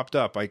first popped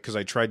up, because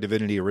I tried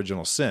Divinity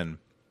Original Sin,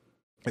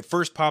 it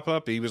first popped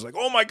up. He was like,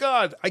 "Oh my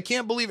god, I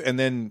can't believe it!" And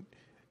then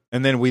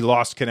and then we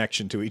lost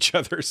connection to each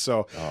other.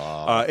 So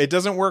it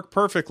doesn't work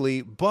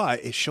perfectly,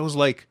 but it shows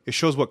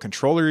what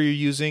controller you're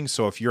using.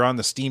 So if you're on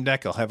the Steam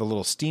Deck, it'll have a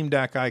little Steam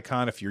Deck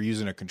icon. If you're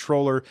using a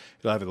controller,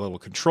 it'll have a little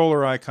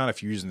controller icon.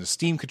 If you're using the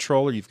Steam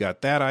controller, you've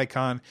got that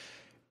icon.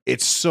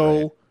 It's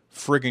so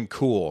friggin'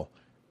 cool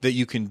that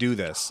you can do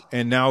this.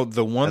 And now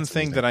the one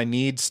thing that I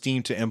need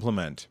Steam to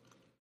implement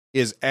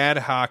is ad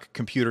hoc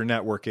computer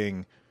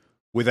networking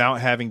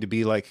without having to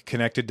be like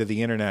connected to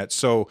the internet.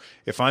 So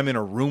if I'm in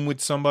a room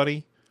with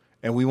somebody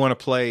and we want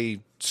to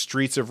play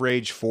Streets of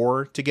Rage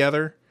 4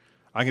 together,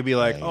 I can be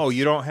like, oh,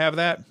 you don't have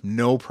that?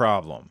 No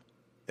problem.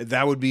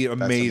 That would be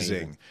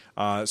amazing.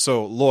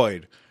 So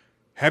Lloyd,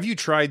 have you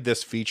tried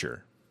this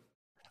feature?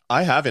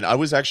 I haven't. I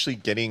was actually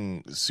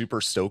getting super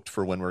stoked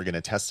for when we're going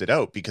to test it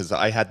out because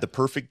I had the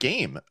perfect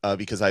game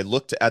because I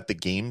looked at the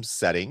game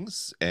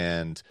settings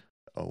and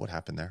oh, what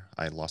happened there?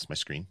 I lost my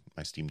screen.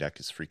 My Steam Deck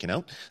is freaking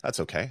out. That's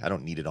okay. I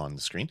don't need it on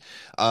the screen.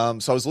 So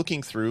I was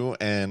looking through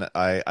and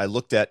I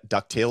looked at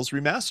DuckTales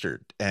Remastered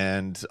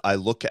and I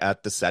look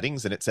at the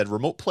settings and it said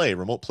remote play,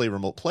 remote play,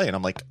 remote play. And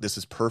I'm like, this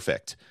is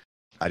perfect.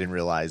 I didn't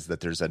realize that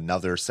there's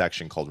another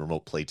section called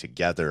remote play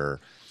together.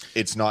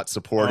 It's not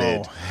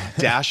supported.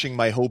 Dashing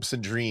my hopes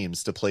and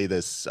dreams to play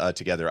this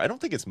together. I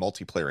don't think it's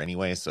multiplayer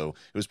anyway, so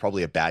it was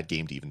probably a bad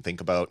game to even think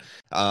about.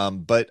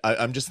 But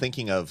I'm just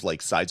thinking of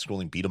like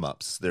side-scrolling beat 'em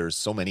ups. There's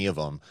so many of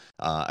them.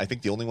 I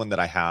think the only one that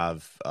I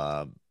have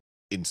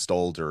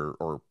installed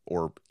or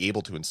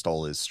able to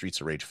install is Streets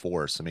of Rage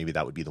 4, so maybe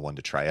that would be the one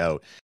to try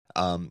out.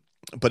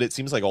 But it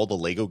seems like all the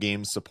Lego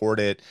games support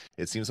it.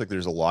 It seems like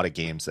there's a lot of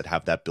games that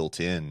have that built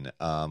in.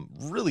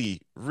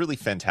 Really, really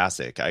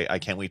fantastic. I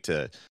can't wait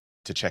to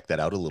check that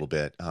out a little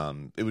bit.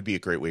 It would be a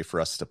great way for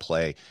us to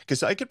play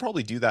because I could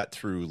probably do that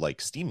through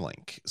like Steam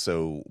Link.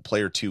 So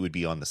player 2 would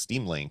be on the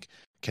Steam Link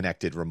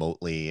connected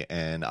remotely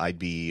and I'd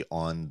be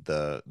on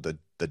the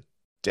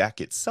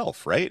deck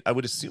itself, right? I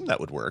would assume that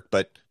would work,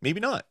 but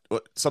maybe not.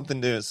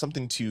 Something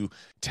to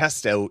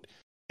test out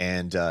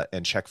and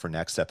check for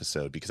next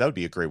episode because that would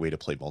be a great way to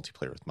play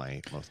multiplayer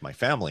with my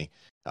family.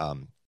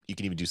 You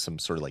can even do some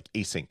sort of like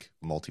async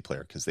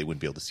multiplayer because they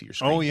wouldn't be able to see your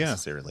screen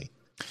necessarily.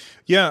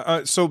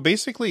 Yeah. So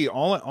basically,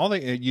 all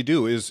that you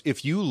do is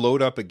if you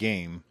load up a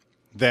game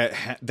that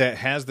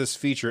has this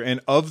feature,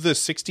 and of the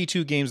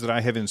 62 games that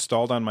I have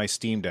installed on my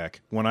Steam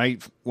Deck, when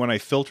I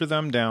filter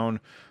them down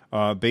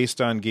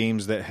based on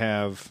games that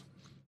have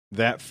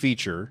that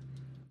feature,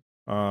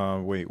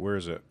 wait, where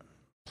is it?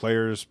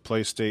 Players,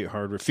 play state,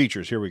 hardware,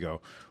 features. Here we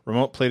go.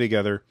 Remote play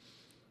together.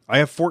 I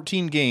have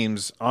 14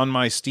 games on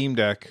my Steam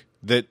Deck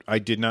that I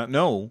did not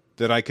know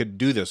that I could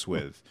do this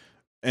with.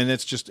 And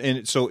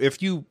so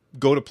if you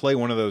go to play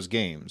one of those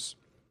games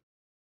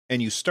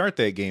and you start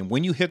that game,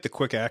 when you hit the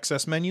quick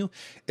access menu,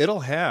 it'll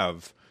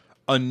have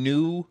a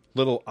new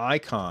little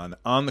icon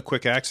on the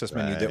quick access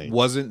menu that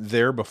wasn't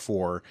there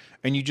before.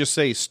 And you just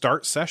say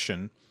start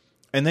session.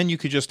 And then you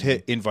could just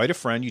hit invite a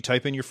friend. You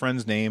type in your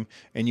friend's name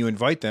and you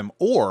invite them.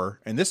 Or,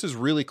 and this is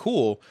really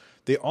cool,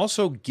 they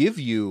also give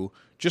you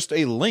just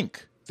a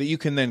link that you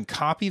can then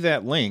copy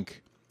that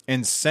link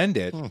and send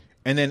it.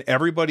 And then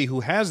everybody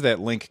who has that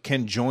link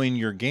can join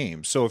your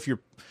game. So if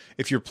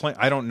you're playing,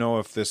 I don't know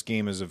if this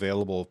game is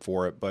available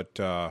for it, but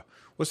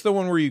what's the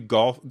one where you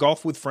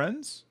golf with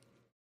friends?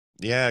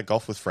 Yeah,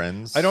 Golf with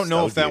Friends. I don't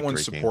know if that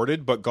one's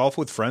supported, but Golf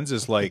with Friends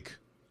is like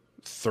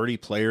 30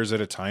 players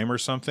at a time or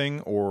something,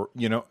 or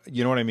you know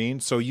what I mean?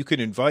 So you could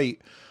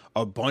invite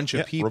a bunch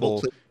of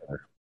people.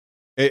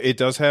 It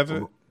does have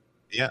it.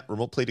 Yeah,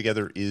 Remote Play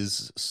Together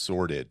is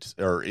supported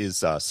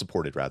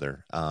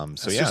rather.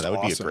 So yeah, that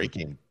would be a great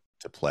game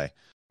to play.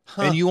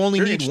 And you only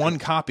need one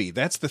copy.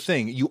 That's the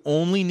thing. You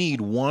only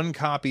need one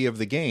copy of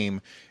the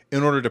game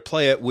in order to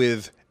play it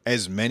with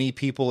as many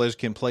people as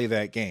can play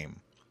that game.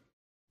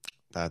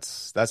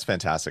 That's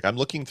fantastic. I'm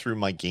looking through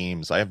my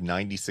games. I have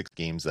 96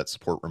 games that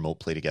support Remote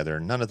Play Together.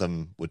 None of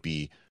them would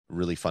be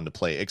really fun to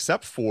play,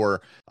 except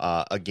for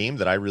a game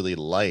that I really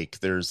like.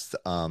 There's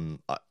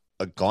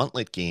a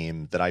Gauntlet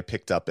game that I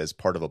picked up as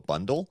part of a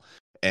bundle,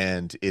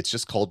 and it's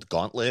just called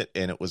Gauntlet,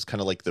 and it was kind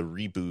of like the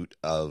reboot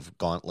of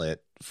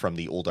Gauntlet from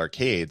the old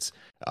arcades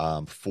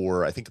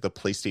for, I think, the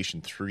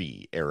PlayStation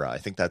 3 era. I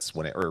think that's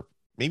when or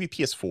maybe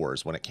PS4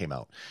 is when it came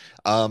out.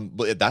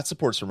 But that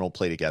supports Remote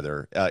Play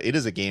Together. It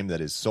is a game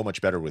that is so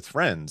much better with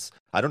friends.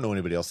 I don't know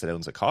anybody else that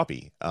owns a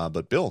copy.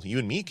 But Bill, you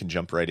and me can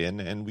jump right in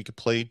and we could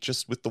play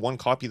just with the one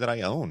copy that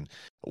I own.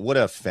 What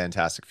a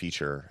fantastic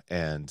feature,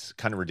 and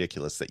kind of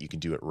ridiculous that you can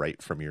do it right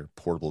from your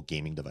portable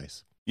gaming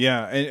device.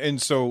 Yeah,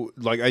 and so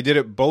like I did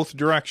it both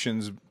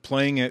directions,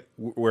 playing it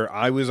where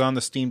I was on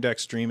the Steam Deck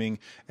streaming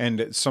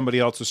and somebody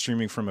else was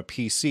streaming from a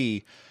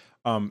PC.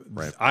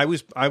 Right. I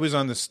was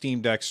on the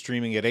Steam Deck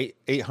streaming at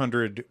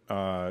 800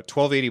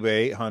 1280 by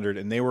 800,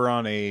 and they were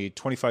on a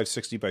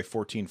 2560 by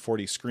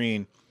 1440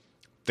 screen.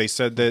 They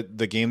said that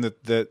the game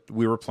that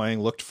we were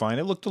playing looked fine.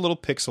 It looked a little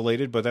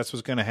pixelated, but that's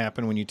what's going to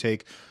happen when you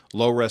take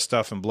low-res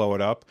stuff and blow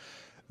it up.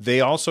 They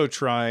also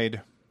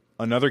tried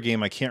another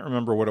game. I can't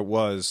remember what it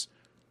was,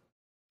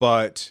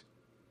 but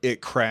it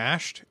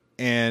crashed,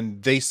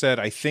 and they said,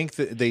 I think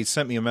that they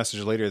sent me a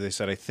message later. They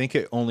said, I think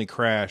it only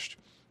crashed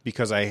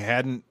because I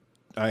had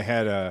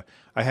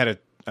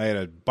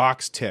a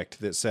box ticked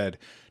that said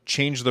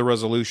change the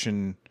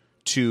resolution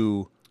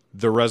to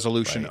the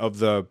resolution of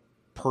the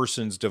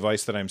person's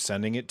device that I'm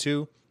sending it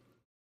to.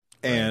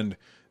 And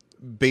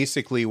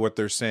basically what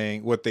they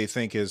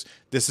think is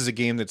this is a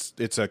game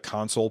it's a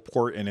console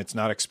port and it's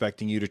not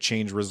expecting you to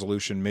change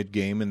resolution mid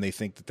game. And they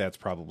think that that's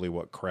probably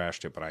what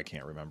crashed it, but I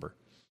can't remember.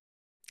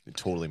 It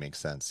totally makes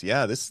sense.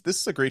 Yeah, this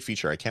is a great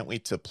feature. I can't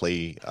wait to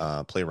play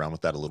around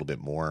with that a little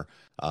bit more.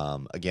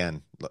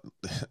 Again,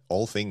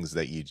 all things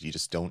that you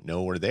just don't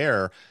know are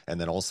there, and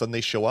then all of a sudden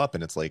they show up,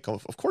 and it's like,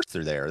 oh, of course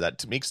they're there.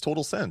 That makes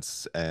total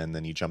sense. And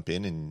then you jump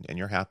in and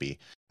you're happy.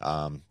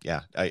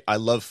 Yeah, I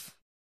love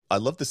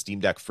the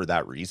Steam Deck for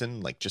that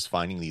reason. Like just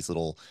finding these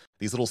little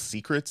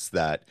secrets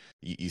that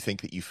you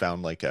think that you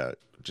found like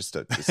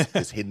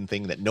this hidden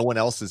thing that no one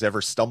else has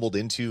ever stumbled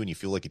into, and you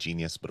feel like a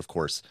genius. But of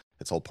course,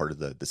 it's all part of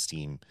the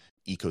Steam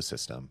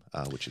ecosystem,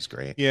 which is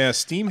great. Yeah,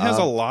 Steam has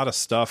a lot of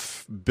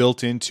stuff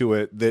built into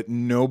it that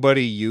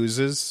nobody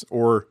uses,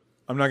 or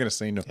I'm not going to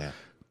say no. Yeah.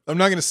 I'm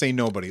not going to say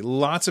nobody.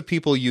 Lots of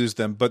people use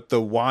them, but the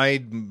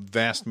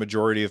vast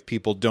majority of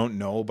people don't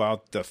know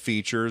about the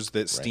features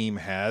that Steam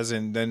has.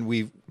 And then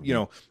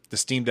the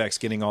Steam Deck's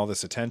getting all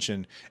this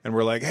attention, and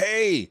we're like,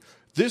 hey,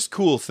 this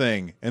cool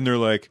thing. And they're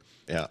like,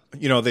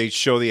 they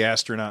show the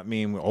astronaut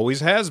meme, always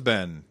has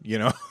been,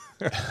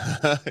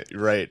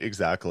 Right,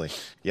 exactly.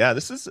 Yeah,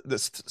 this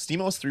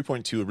SteamOS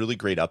 3.2, a really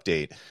great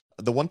update.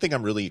 The one thing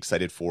I'm really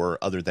excited for,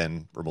 other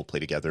than Remote Play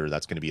Together,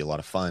 that's going to be a lot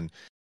of fun,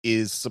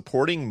 is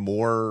supporting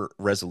more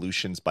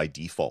resolutions by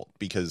default.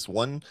 Because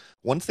one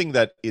thing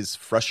that is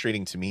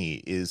frustrating to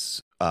me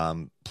is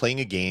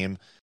playing a game,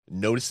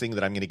 noticing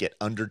that I'm going to get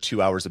under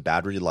 2 hours of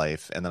battery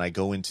life, and then I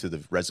go into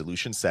the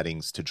resolution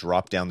settings to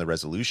drop down the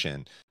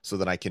resolution so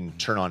that I can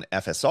turn on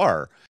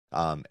FSR.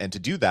 And to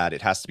do that,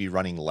 it has to be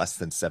running less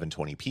than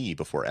 720p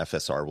before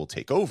FSR will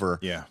take over.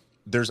 Yeah.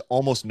 There's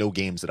almost no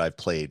games that I've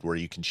played where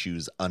you can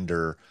choose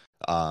under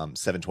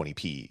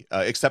 720p,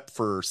 except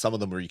for some of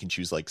them where you can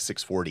choose like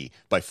 640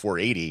 by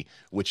 480,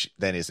 which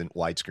then isn't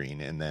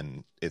widescreen. And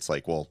then it's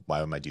like, well,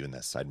 why am I doing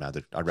this? I'd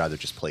rather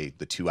just play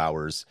the 2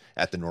 hours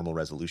at the normal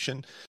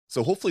resolution.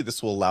 So hopefully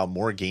this will allow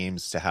more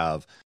games to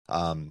have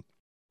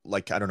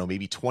like, I don't know,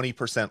 maybe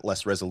 20%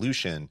 less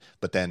resolution,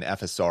 but then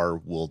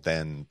FSR will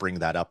then bring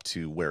that up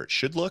to where it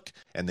should look,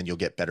 and then you'll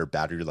get better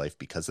battery life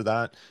because of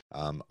that.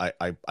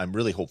 I'm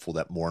really hopeful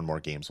that more and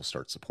more games will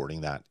start supporting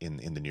that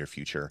in the near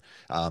future.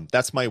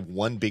 That's my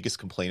one biggest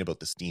complaint about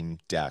the Steam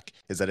Deck,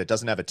 is that it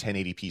doesn't have a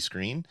 1080p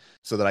screen,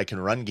 so that I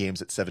can run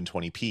games at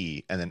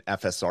 720p and then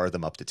FSR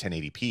them up to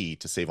 1080p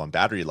to save on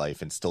battery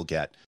life and still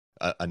get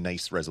a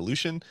nice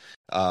resolution.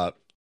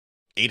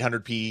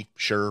 800p,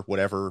 sure,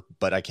 whatever,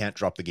 but I can't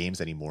drop the games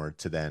anymore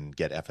to then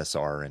get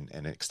FSR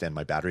and extend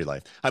my battery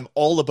life. I'm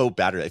all about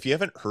battery. If you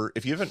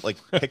haven't like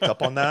picked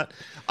up on that,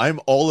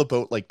 I'm all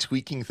about like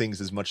tweaking things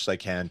as much as I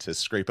can to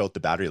scrape out the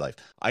battery life.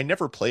 I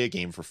never play a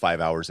game for 5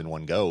 hours in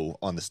one go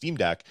on the Steam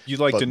Deck. You'd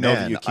like to know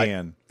that you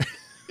can.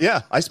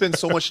 Yeah, I spend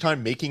so much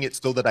time making it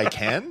so that I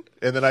can,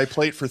 and then I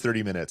play it for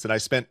 30 minutes, and I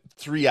spent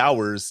 3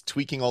 hours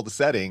tweaking all the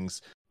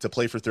settings to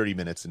play for 30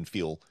 minutes and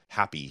feel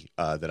happy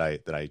that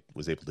I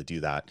was able to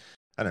do that.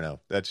 I don't know.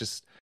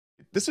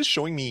 This is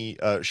showing me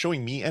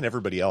and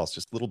everybody else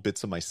just little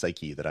bits of my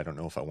psyche that I don't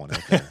know if I want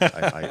out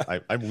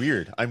there. I'm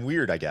weird. I'm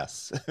weird, I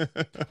guess.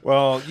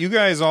 Well, you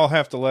guys all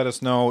have to let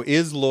us know,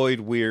 is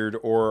Lloyd weird,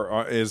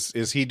 or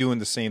is he doing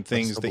the same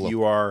things that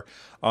you are?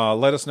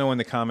 Let us know in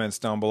the comments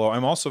down below.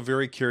 I'm also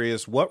very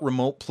curious, what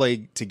Remote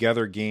Play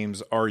Together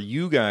games are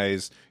you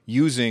guys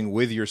using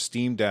with your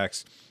Steam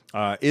Decks?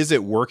 Is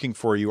it working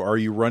for you? Are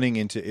you running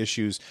into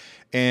issues?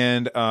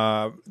 And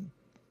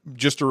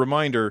just a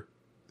reminder,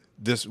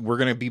 we're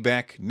going to be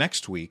back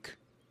next week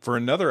for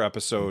another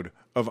episode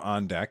of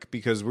On Deck,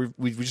 because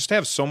we just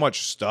have so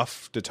much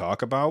stuff to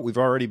talk about. We've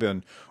already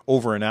been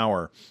over an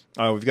hour.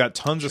 We've got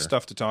tons of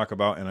stuff to talk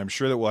about, and I'm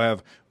sure that we'll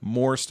have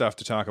more stuff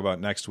to talk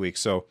about next week.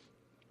 So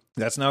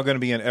that's now going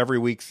to be an every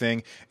week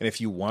thing. And if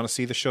you want to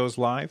see the shows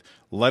live,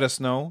 let us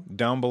know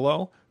down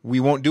below. We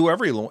won't do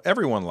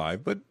everyone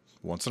live, but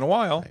once in a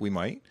while we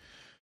might.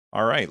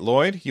 All right,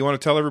 Lloyd, you want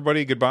to tell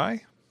everybody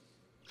goodbye?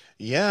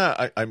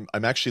 Yeah,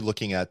 I'm actually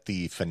looking at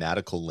the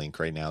Fanatical link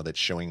right now that's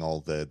showing all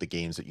the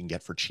games that you can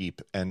get for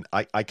cheap, and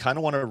I kind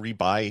of want to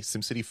rebuy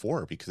SimCity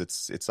 4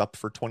 because it's up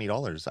for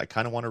 $20. I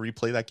kind of want to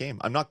replay that game.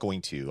 I'm not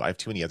going to. I have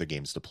too many other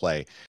games to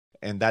play,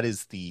 and that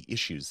is the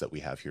issues that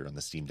we have here on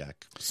the Steam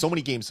Deck. So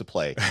many games to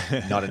play,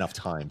 not enough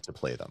time to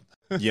play them.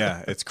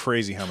 Yeah, it's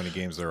crazy how many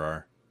games there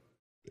are.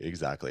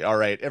 Exactly. All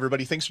right,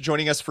 everybody, thanks for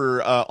joining us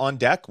for On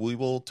Deck. We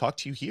will talk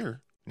to you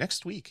here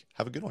next week.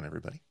 Have a good one,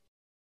 everybody.